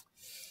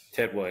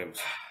 Ted Williams.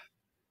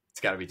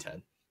 It's got to be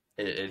Ted.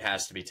 It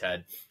has to be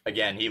Ted.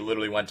 Again, he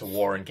literally went to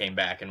war and came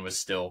back and was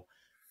still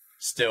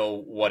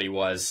what he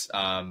was.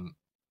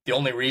 The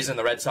only reason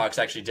the Red Sox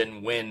actually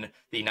didn't win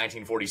the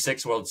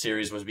 1946 World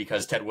Series was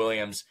because Ted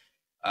Williams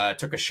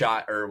took a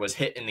shot or was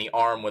hit in the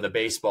arm with a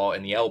baseball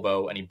in the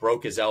elbow, and he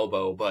broke his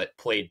elbow but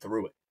played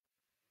through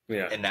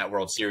it in that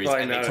World Series.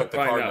 Probably and they took the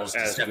Cardinals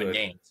to 7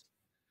 games.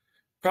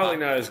 Probably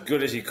not as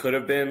good as he could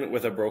have been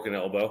with a broken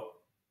elbow.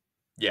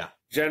 Yeah.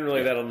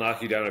 Generally, that'll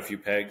knock you down a few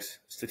pegs,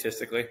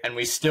 statistically. And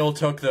we still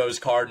took those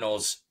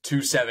Cardinals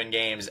to 7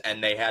 games,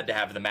 and they had to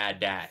have the mad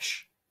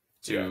dash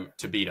to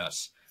beat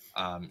us.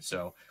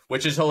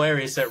 Which is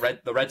hilarious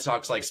that the Red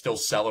Sox still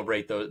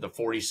celebrate the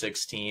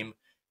 46 team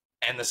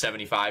and the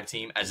 75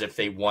 team as if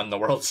they won the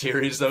World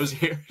Series those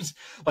years.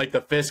 Like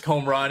the Fisk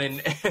home run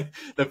and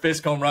the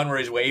Fisk home run where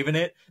he's waving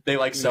it,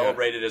 they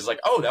celebrated as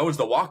oh, that was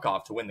the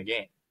walk-off to win the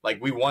game.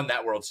 We won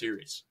that World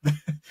Series.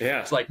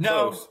 Yeah. It's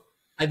no, close.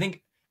 I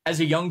think as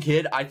a young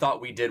kid, I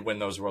thought we did win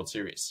those World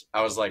Series.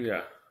 I was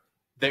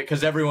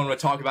because everyone would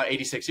talk about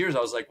 86 years. I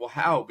was well,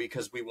 how?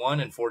 Because we won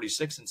in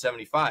 46 and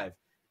 75.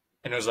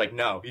 And it was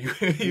no,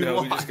 you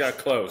no, we just got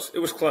close. It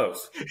was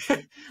close.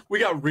 We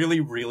got really,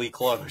 really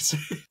close.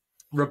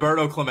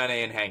 Roberto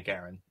Clemente and Hank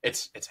Aaron.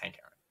 It's Hank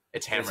Aaron.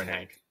 It's Hammerin'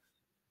 Hank.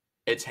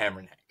 It's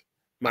Hammerin' Hank.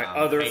 My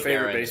other Hank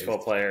favorite baseball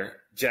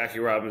player, Jackie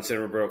Robinson,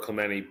 Roberto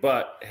Clemente.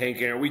 But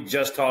Hank Aaron, we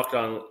just talked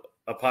on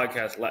a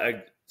podcast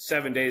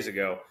 7 days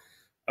ago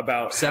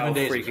about how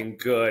freaking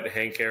good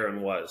Hank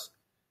Aaron was.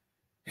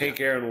 Hank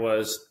Aaron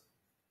was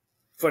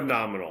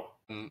phenomenal.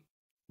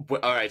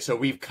 All right, so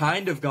we've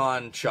kind of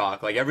gone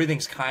chalk.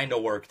 Everything's kind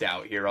of worked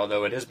out here,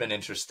 although it has been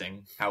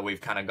interesting how we've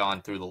kind of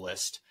gone through the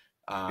list.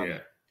 We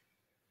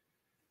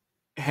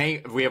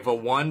have a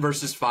 1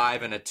 versus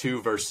 5 and a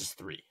 2 versus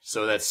 3.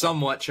 So that's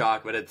somewhat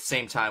chalk, but at the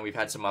same time, we've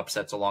had some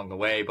upsets along the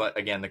way. But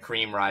again, the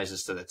cream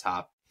rises to the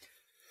top.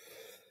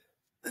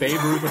 Babe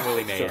Ruth and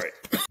Willie Mays.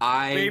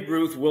 Babe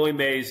Ruth, Willie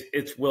Mays.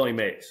 It's Willie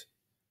Mays.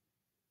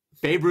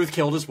 Babe Ruth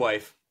killed his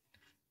wife.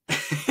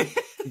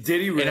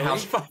 Did he really? In a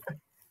house fire.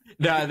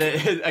 No,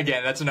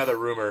 again, that's another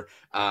rumor.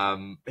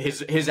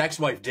 His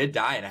ex-wife did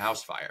die in a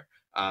house fire.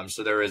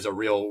 So there is a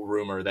real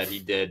rumor that he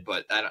did,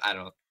 but I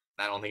don't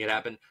think it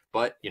happened.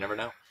 But you never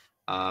know.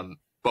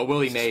 But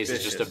Willie Mays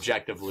is just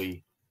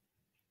objectively,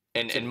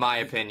 in my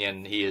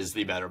opinion, he is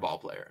the better ball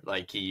player.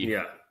 Babe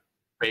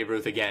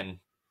Ruth again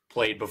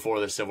played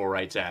before the Civil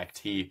Rights Act.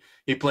 He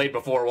played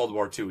before World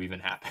War II even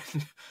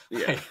happened.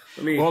 Yeah,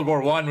 World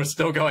War I was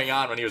still going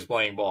on when he was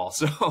playing ball.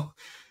 So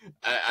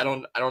I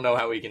don't know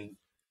how we can.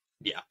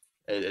 Yeah.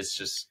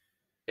 It's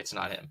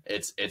not him.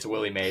 It's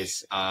Willie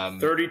Mays.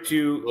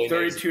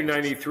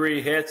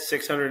 92 hits,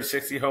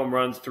 660 home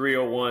runs,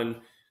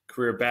 301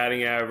 career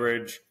batting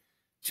average,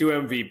 2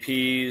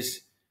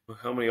 MVPs.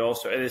 How many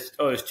All-Stars?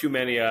 There's too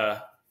many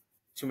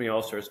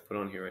All-Stars to put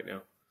on here right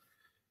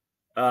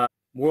now.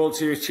 World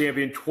Series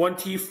champion,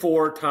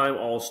 24-time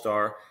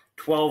All-Star,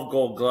 12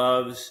 Gold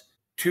Gloves,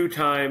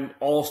 2-time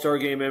All-Star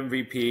Game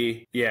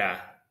MVP.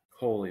 Yeah.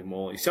 Holy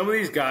moly! Some of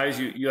these guys,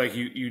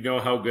 you know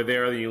how good they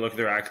are. Then you look at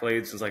their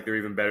accolades, it's like they're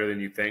even better than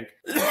you think.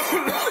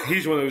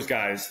 He's one of those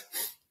guys.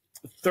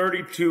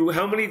 32.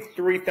 How many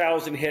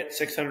 3,000 hit,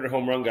 600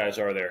 home run guys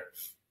are there?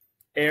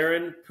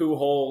 Aaron,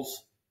 Pujols,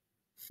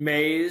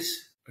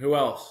 Mays. Who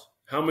else?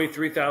 How many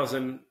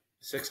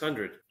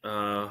 3,600?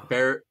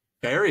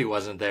 Barry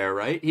wasn't there,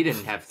 right? He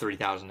didn't have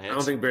 3,000 hits. I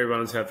don't think Barry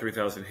Bonds had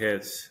 3,000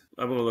 hits.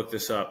 I'm going to look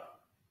this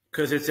up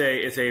because it's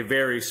a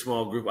very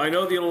small group. I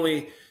know the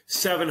only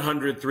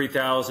 700,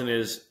 3,000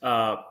 is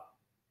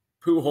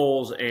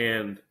Pujols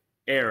and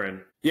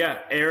Aaron. Yeah,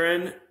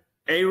 Aaron,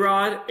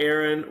 A-Rod,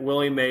 Aaron,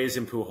 Willie Mays,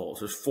 and Pujols.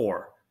 There's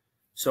 4.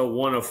 So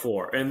 1 of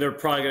 4. And they're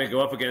probably going to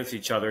go up against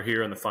each other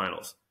here in the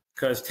finals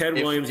because Ted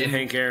Williams and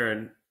Hank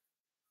Aaron.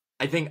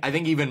 I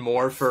think even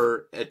more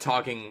for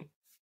talking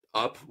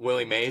up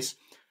Willie Mays,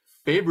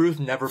 Babe Ruth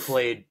never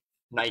played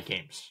night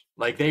games.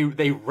 Like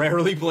they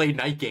rarely played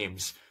night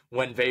games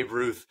when Babe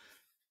Ruth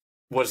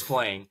was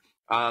playing.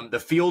 The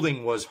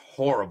fielding was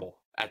horrible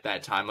at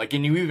that time. Like,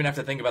 and you even have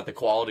to think about the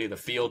quality of the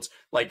fields.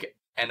 Like,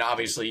 and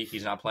obviously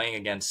he's not playing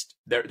against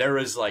there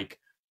is like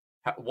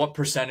what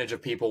percentage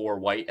of people were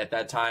white at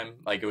that time?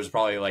 Like it was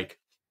probably like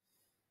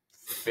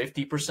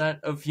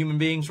 50% of human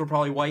beings were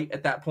probably white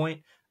at that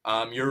point.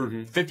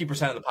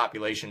 50% of the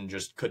population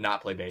just could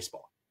not play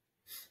baseball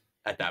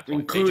at that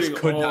point. Including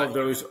could all not. Of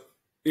those.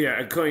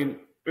 Yeah, including,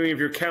 I mean, if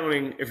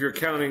you're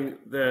counting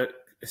the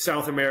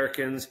South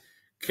Americans,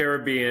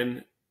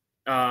 Caribbean,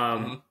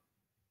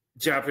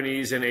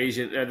 Japanese and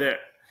Asian,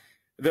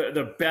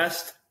 the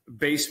best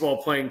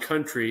baseball playing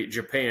country,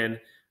 Japan.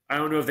 I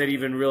don't know if they'd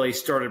even really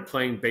started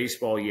playing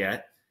baseball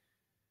yet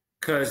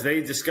because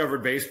they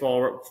discovered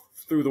baseball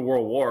through the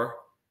World War.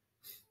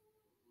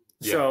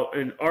 Yeah. So,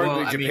 and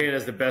arguably Japan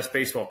is the best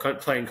baseball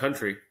playing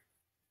country.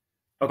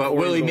 But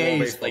Willie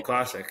Mays,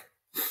 Classic.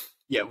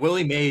 Yeah,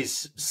 Willie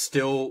Mays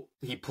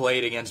he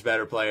played against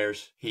better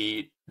players.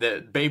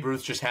 Babe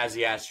Ruth just has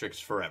the asterisks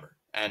forever.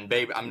 And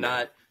I'm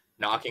not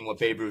knocking what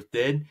Babe Ruth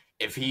did.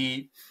 If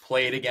he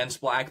played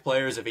against black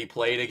players, if he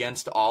played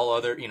against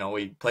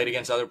he played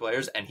against other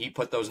players and he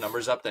put those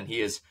numbers up, then he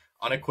is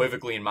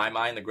unequivocally, in my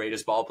mind, the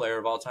greatest ball player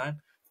of all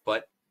time.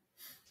 But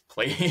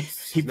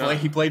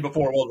he played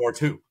before World War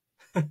II.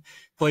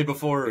 Played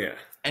before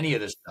any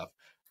of this stuff.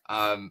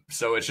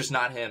 So it's just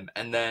not him.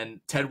 And then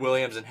Ted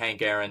Williams and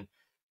Hank Aaron.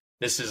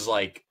 This is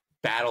like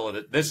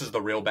this is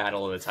the real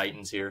battle of the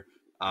Titans here.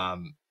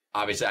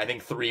 Obviously, I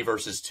think 3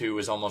 versus 2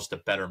 is almost a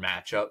better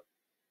matchup,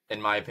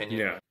 in my opinion.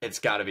 Yeah. It's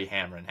got to be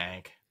Hammer and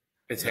Hank.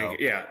 It's Hank,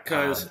 yeah,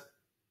 because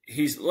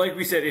he's, like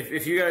we said,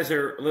 if you guys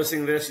are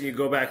listening to this and you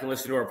go back and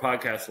listen to our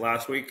podcast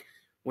last week,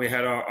 we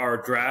had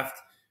our draft,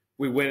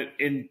 we went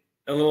in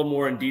a little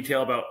more in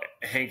detail about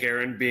Hank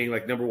Aaron being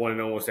like number 1 in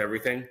almost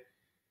everything.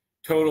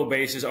 Total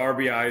bases,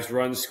 RBIs,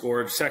 runs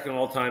scored, second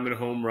all-time in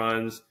home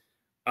runs,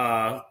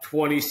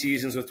 20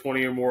 seasons with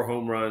 20 or more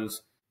home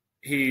runs.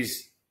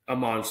 He's a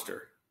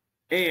monster.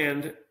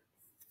 And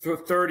for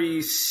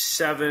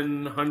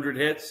 3,700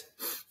 hits,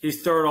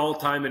 he's third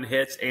all-time in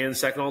hits and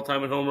second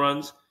all-time in home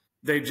runs.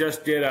 They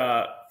just did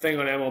a thing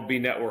on MLB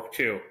Network,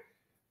 too,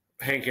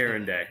 Hank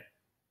Aaron Day,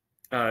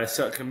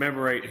 to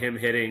commemorate him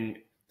hitting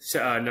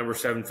number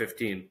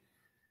 715.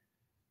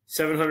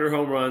 700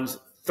 home runs,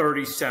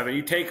 37.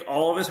 You take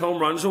all of his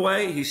home runs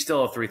away, he's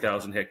still a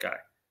 3,000 hit guy.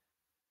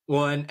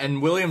 Well,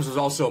 and Williams was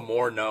also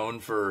more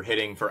known for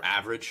hitting for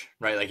average,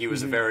 right? Like he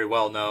was very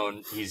well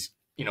known. He's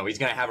going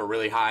to have a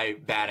really high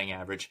batting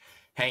average.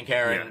 Hank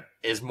Aaron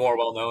is more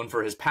well known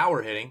for his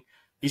power hitting.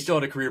 He still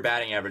had a career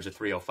batting average of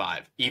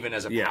 305, even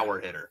as a power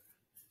hitter.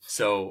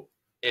 So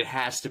it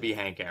has to be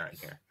Hank Aaron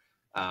here.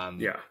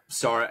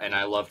 Sorry, and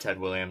I love Ted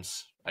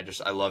Williams.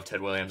 I love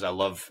Ted Williams. I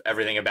love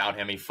everything about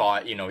him. He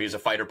fought, he was a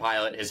fighter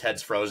pilot. His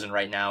head's frozen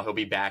right now. He'll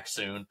be back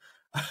soon.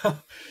 Can't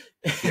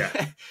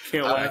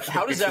wait.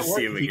 How does that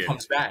work if he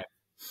comes back?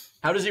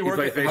 How does he work?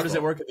 How does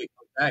it work if he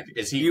comes back?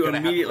 Is he you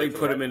immediately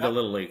put him into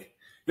Little League?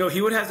 No,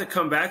 he would have to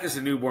come back as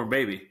a newborn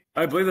baby.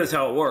 I believe that's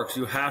how it works.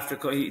 You have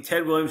to.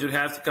 Ted Williams would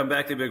have to come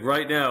back. They'd be like,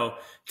 right now,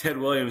 Ted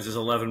Williams is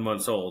 11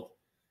 months old.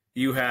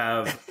 You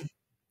have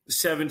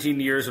 17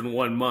 years and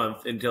 1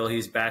 month until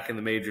he's back in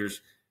the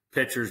majors.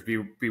 Pitchers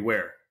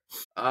beware.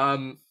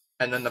 And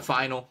then the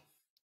final,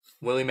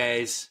 Willie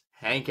Mays,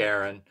 Hank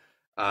Aaron.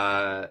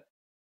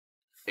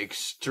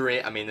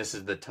 Extreme. I mean, this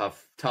is the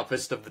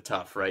toughest of the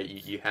tough, right?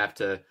 You have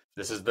to.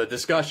 This is the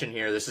discussion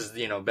here. This is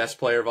best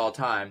player of all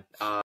time.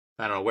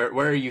 I don't know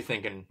where are you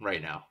thinking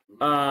right now?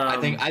 I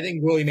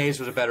think Willie Mays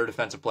was a better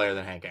defensive player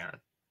than Hank Aaron.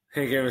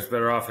 Hank Aaron was a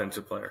better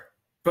offensive player,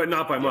 but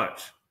not by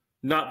much.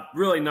 Not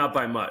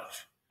by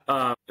much.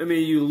 I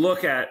mean, you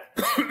look at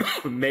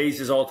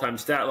Mays' all-time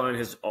stat line.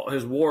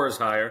 His WAR is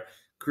higher.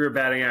 Career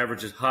batting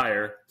average is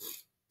higher.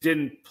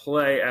 Didn't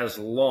play as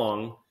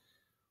long.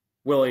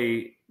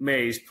 Willie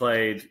Mays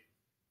played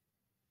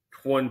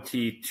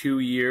 22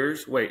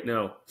 years. Wait,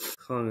 no.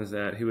 How long is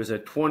that? He was a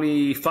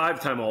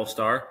 25-time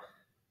All-Star.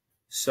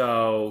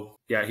 So,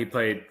 yeah, he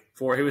played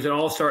 4. He was an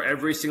All-Star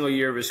every single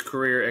year of his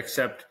career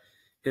except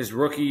his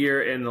rookie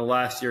year and the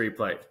last year he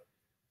played.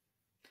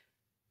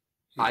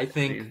 I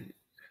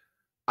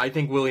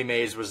think Willie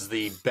Mays was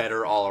the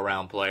better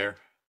all-around player.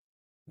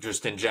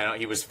 Just in general,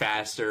 he was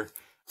faster.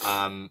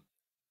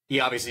 He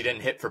obviously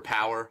didn't hit for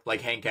power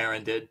like Hank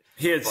Aaron did.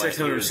 He had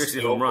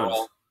 660 home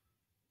runs.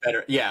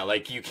 Better, yeah.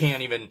 Like you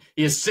can't even.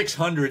 He has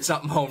 600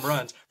 something home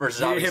runs versus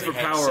he obviously hit for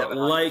Hank's power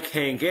 700. like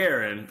Hank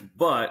Aaron,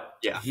 but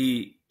Yeah.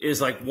 he is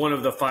like one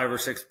of the 5 or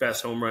 6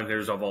 best home run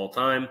hitters of all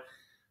time.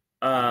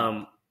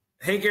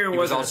 Hank Aaron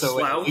was wasn't also a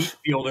slouch. an elite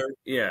fielder.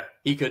 Yeah,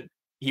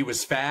 he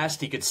was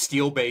fast. He could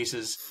steal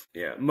bases.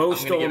 Yeah,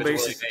 most stolen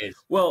bases.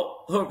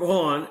 Well, hold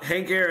on.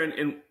 Hank Aaron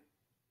in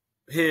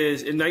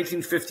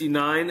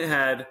 1959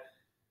 had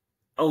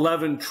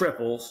 11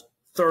 triples,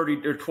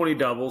 30 or 20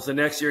 doubles. The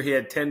next year he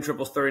had 10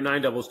 triples,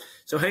 39 doubles.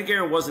 So Hank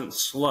Aaron wasn't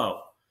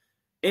slow,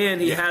 and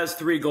he has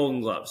 3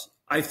 Golden Gloves.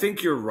 I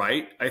think you're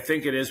right. I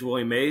think it is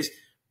Willie Mays,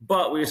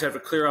 but we just have to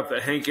clear up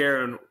that Hank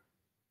Aaron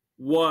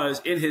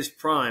was in his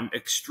prime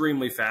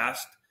extremely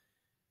fast,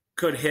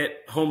 could hit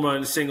home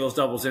runs, singles,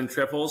 doubles, and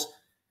triples,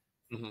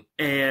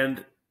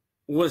 and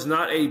was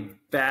not a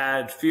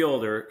bad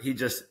fielder. He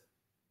just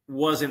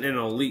wasn't an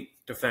elite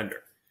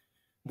defender.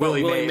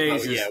 Willie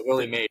Mays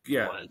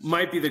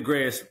might be the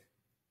greatest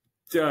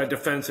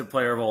defensive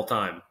player of all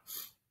time.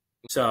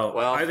 So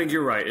I think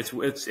you're right.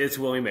 It's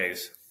Willie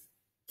Mays.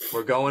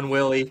 We're going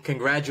Willie.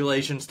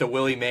 Congratulations to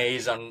Willie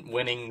Mays on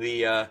winning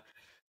the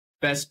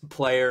best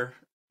player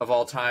of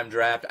all time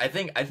draft. I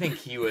think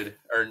he would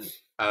earn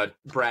a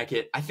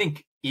bracket. I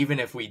think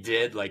even if we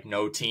did like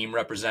no team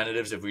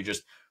representatives, if we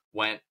just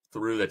went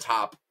through the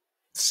top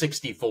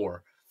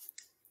 64,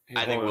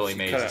 I think Willie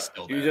Mays is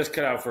still there. You just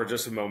cut out for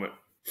just a moment.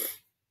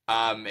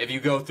 If you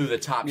go through the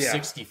top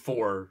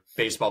 64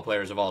 baseball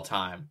players of all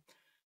time,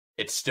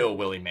 it's still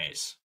Willie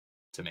Mays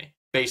to me,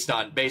 based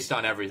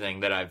on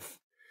everything that I've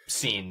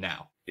seen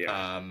now.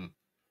 Yeah.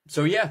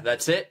 So yeah,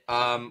 that's it.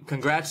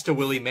 Congrats to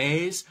Willie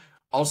Mays.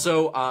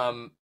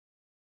 Also,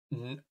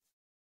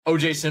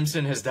 O.J.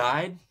 Simpson has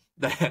died.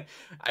 I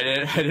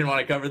didn't want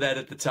to cover that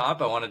at the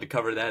top. I wanted to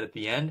cover that at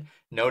the end.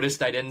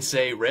 Noticed I didn't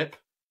say RIP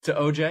to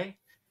O.J.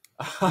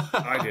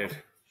 I did.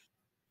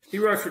 He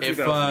rushed for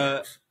 2,000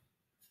 yards.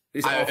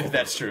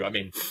 That's true. I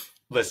mean,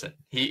 listen,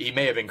 he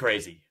may have been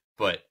crazy,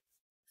 but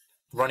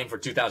running for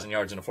 2,000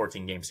 yards in a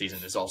 14-game season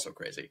is also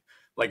crazy.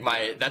 Like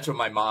that's what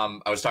my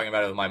mom. I was talking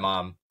about it with my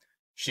mom.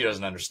 She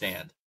doesn't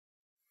understand.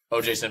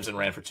 O.J. Simpson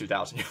ran for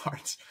 2,000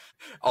 yards.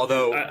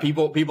 Although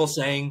people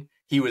saying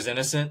he was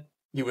innocent,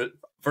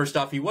 first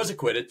off, he was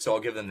acquitted, so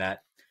I'll give them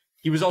that.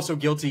 He was also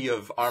guilty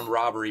of armed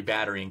robbery,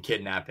 battery, and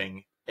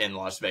kidnapping in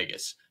Las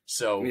Vegas.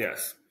 So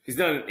yes, he's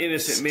not an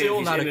innocent man.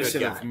 He's not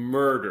innocent of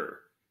murder.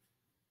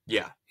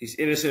 Yeah, he's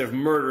innocent of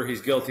murder.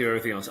 He's guilty of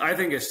everything else. I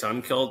think his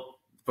son killed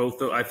both.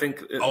 I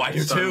think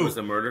his son was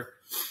the murder.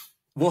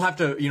 We'll have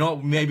to,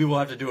 maybe we'll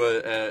have to do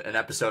an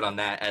episode on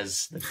that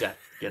as the death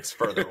gets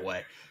further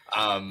away.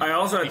 I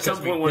also at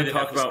some point want to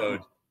talk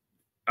about.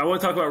 I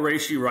want to talk about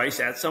Rasheed Rice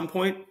at some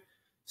point,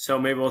 so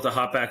maybe we'll have to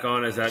hop back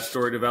on as that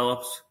story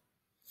develops.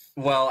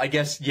 Well, I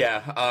guess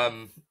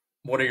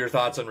what are your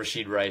thoughts on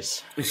Rasheed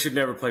Rice? He should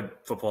never play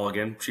football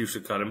again. Chiefs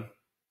should cut him.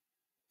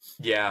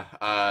 Yeah,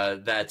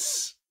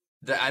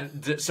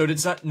 so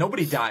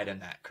nobody died in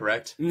that,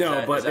 correct?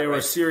 No, but there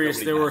were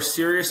serious. There were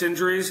serious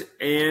injuries,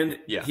 and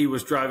he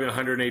was driving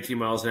 118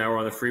 miles an hour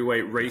on the freeway,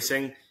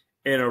 racing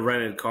in a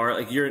rented car.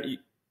 Like that's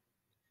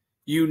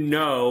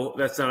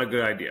not a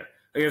good idea.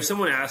 Like if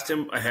someone asked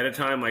him ahead of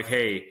time, like,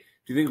 "Hey,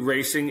 do you think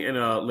racing in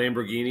a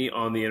Lamborghini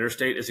on the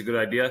interstate is a good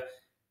idea?"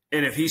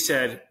 And if he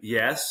said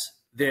yes,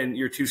 then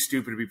you're too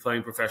stupid to be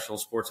playing professional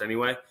sports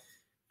anyway.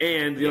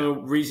 And the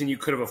only reason you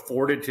could have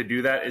afforded to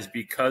do that is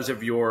because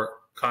of your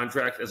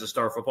contract as a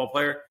star football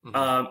player.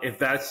 If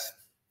that's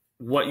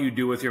what you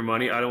do with your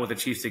money, I don't want the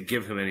Chiefs to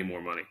give him any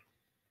more money.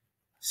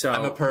 So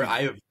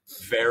I have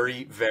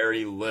very,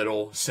 very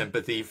little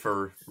sympathy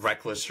for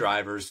reckless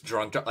drivers,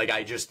 drunk.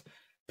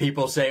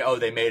 People say, oh,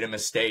 they made a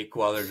mistake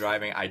while they're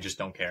driving. I just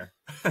don't care.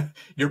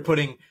 You're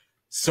putting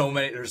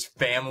there's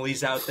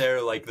families out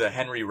there, like the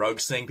Henry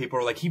Ruggs thing. People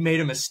are like, he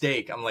made a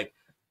mistake. I'm like,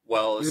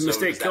 well, the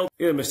mistake killed.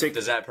 The mistake.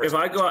 Does that person?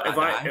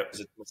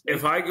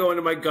 If I go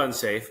into my gun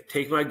safe,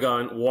 take my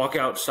gun, walk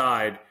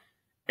outside,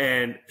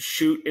 and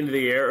shoot into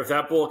the air, if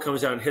that bullet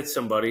comes out and hits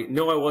somebody,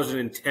 no, I wasn't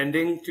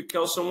intending to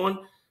kill someone,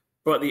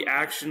 but the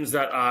actions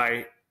that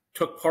I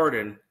took part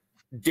in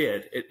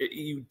did.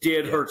 You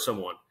did hurt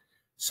someone.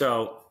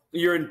 So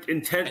your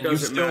intent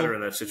doesn't matter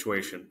in that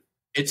situation.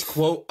 It's,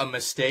 quote, a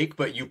mistake,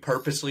 but you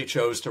purposely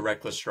chose to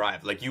reckless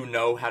drive. Like, you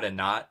know how to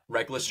not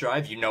reckless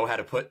drive. You know how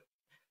to put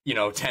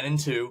 10 and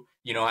 2,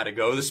 you know how to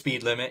go the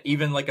speed limit,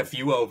 even like a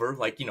few over,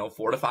 like,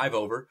 4 to 5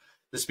 over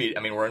the speed. I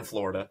mean, we're in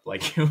Florida.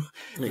 Like,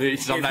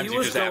 sometimes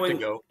you just have to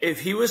go.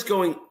 If he was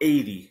going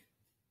 80,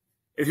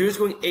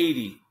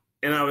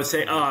 and I would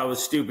say, oh, I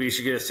was stupid, he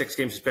should get a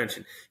 6-game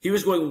suspension. He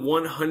was going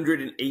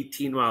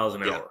 118 miles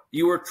an hour. Yeah.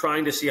 You were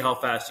trying to see how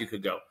fast you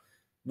could go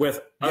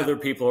with other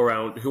people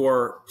around who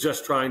are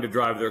just trying to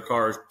drive their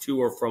cars to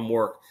or from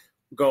work,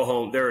 go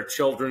home. There are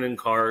children in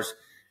cars.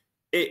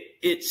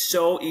 It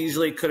so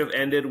easily could have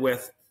ended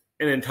with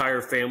an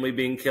entire family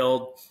being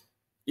killed.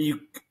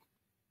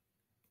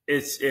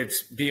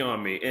 it's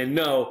beyond me. And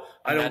no,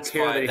 I don't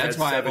care. That's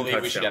why I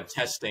believe we should have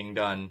testing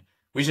done.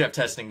 We should have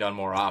testing done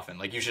more often.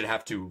 Like, you should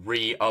have to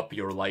re-up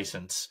your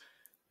license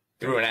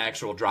through an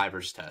actual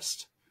driver's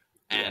test.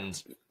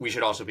 And we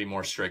should also be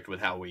more strict with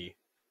how we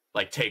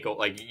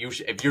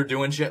if you're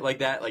doing shit like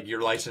that, like,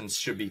 your license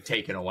should be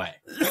taken away.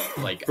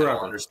 Like, I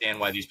don't understand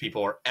why these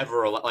people are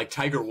ever like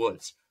Tiger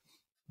Woods.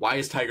 Why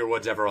is Tiger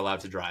Woods ever allowed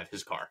to drive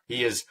his car?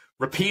 He has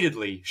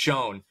repeatedly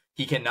shown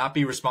he cannot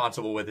be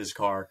responsible with his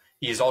car.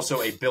 He is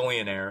also a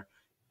billionaire.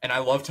 And I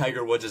love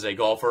Tiger Woods as a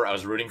golfer. I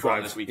was rooting for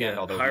him this weekend.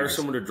 Although hire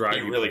someone to drive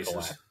you really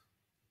places.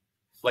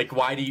 Like,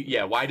 why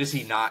does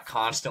he not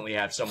constantly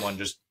have someone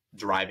just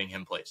driving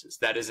him places?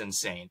 That is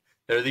insane.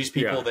 There are these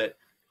people that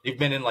they've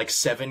been in like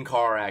 7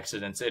 car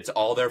accidents. It's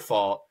all their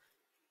fault.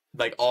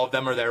 Like, all of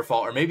them are their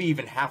fault, or maybe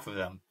even half of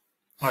them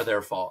are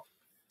their fault.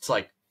 It's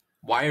like,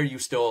 why are you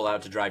still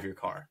allowed to drive your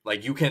car?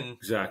 Like, you can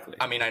exactly.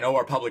 I mean, I know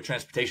our public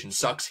transportation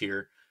sucks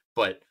here,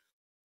 but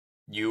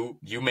you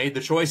made the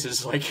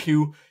choices. Like,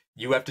 you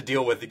have to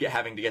deal with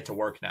having to get to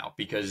work now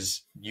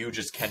because you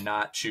just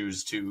cannot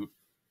choose to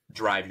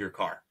drive your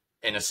car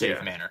in a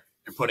safe manner.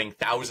 You're putting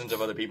thousands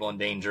of other people in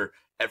danger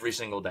every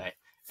single day.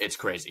 It's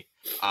crazy.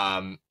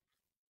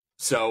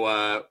 So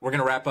we're going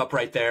to wrap up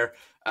right there.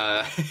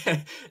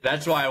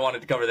 That's why I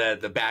wanted to cover that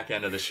at the back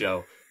end of the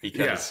show,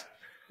 because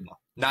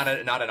not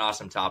an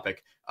awesome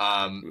topic.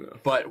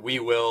 But we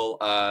will,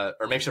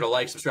 or make sure to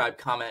like, subscribe,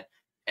 comment,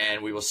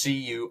 and we will see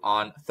you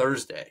on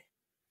Thursday.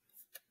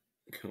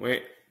 Can't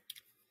wait.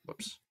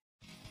 Whoops.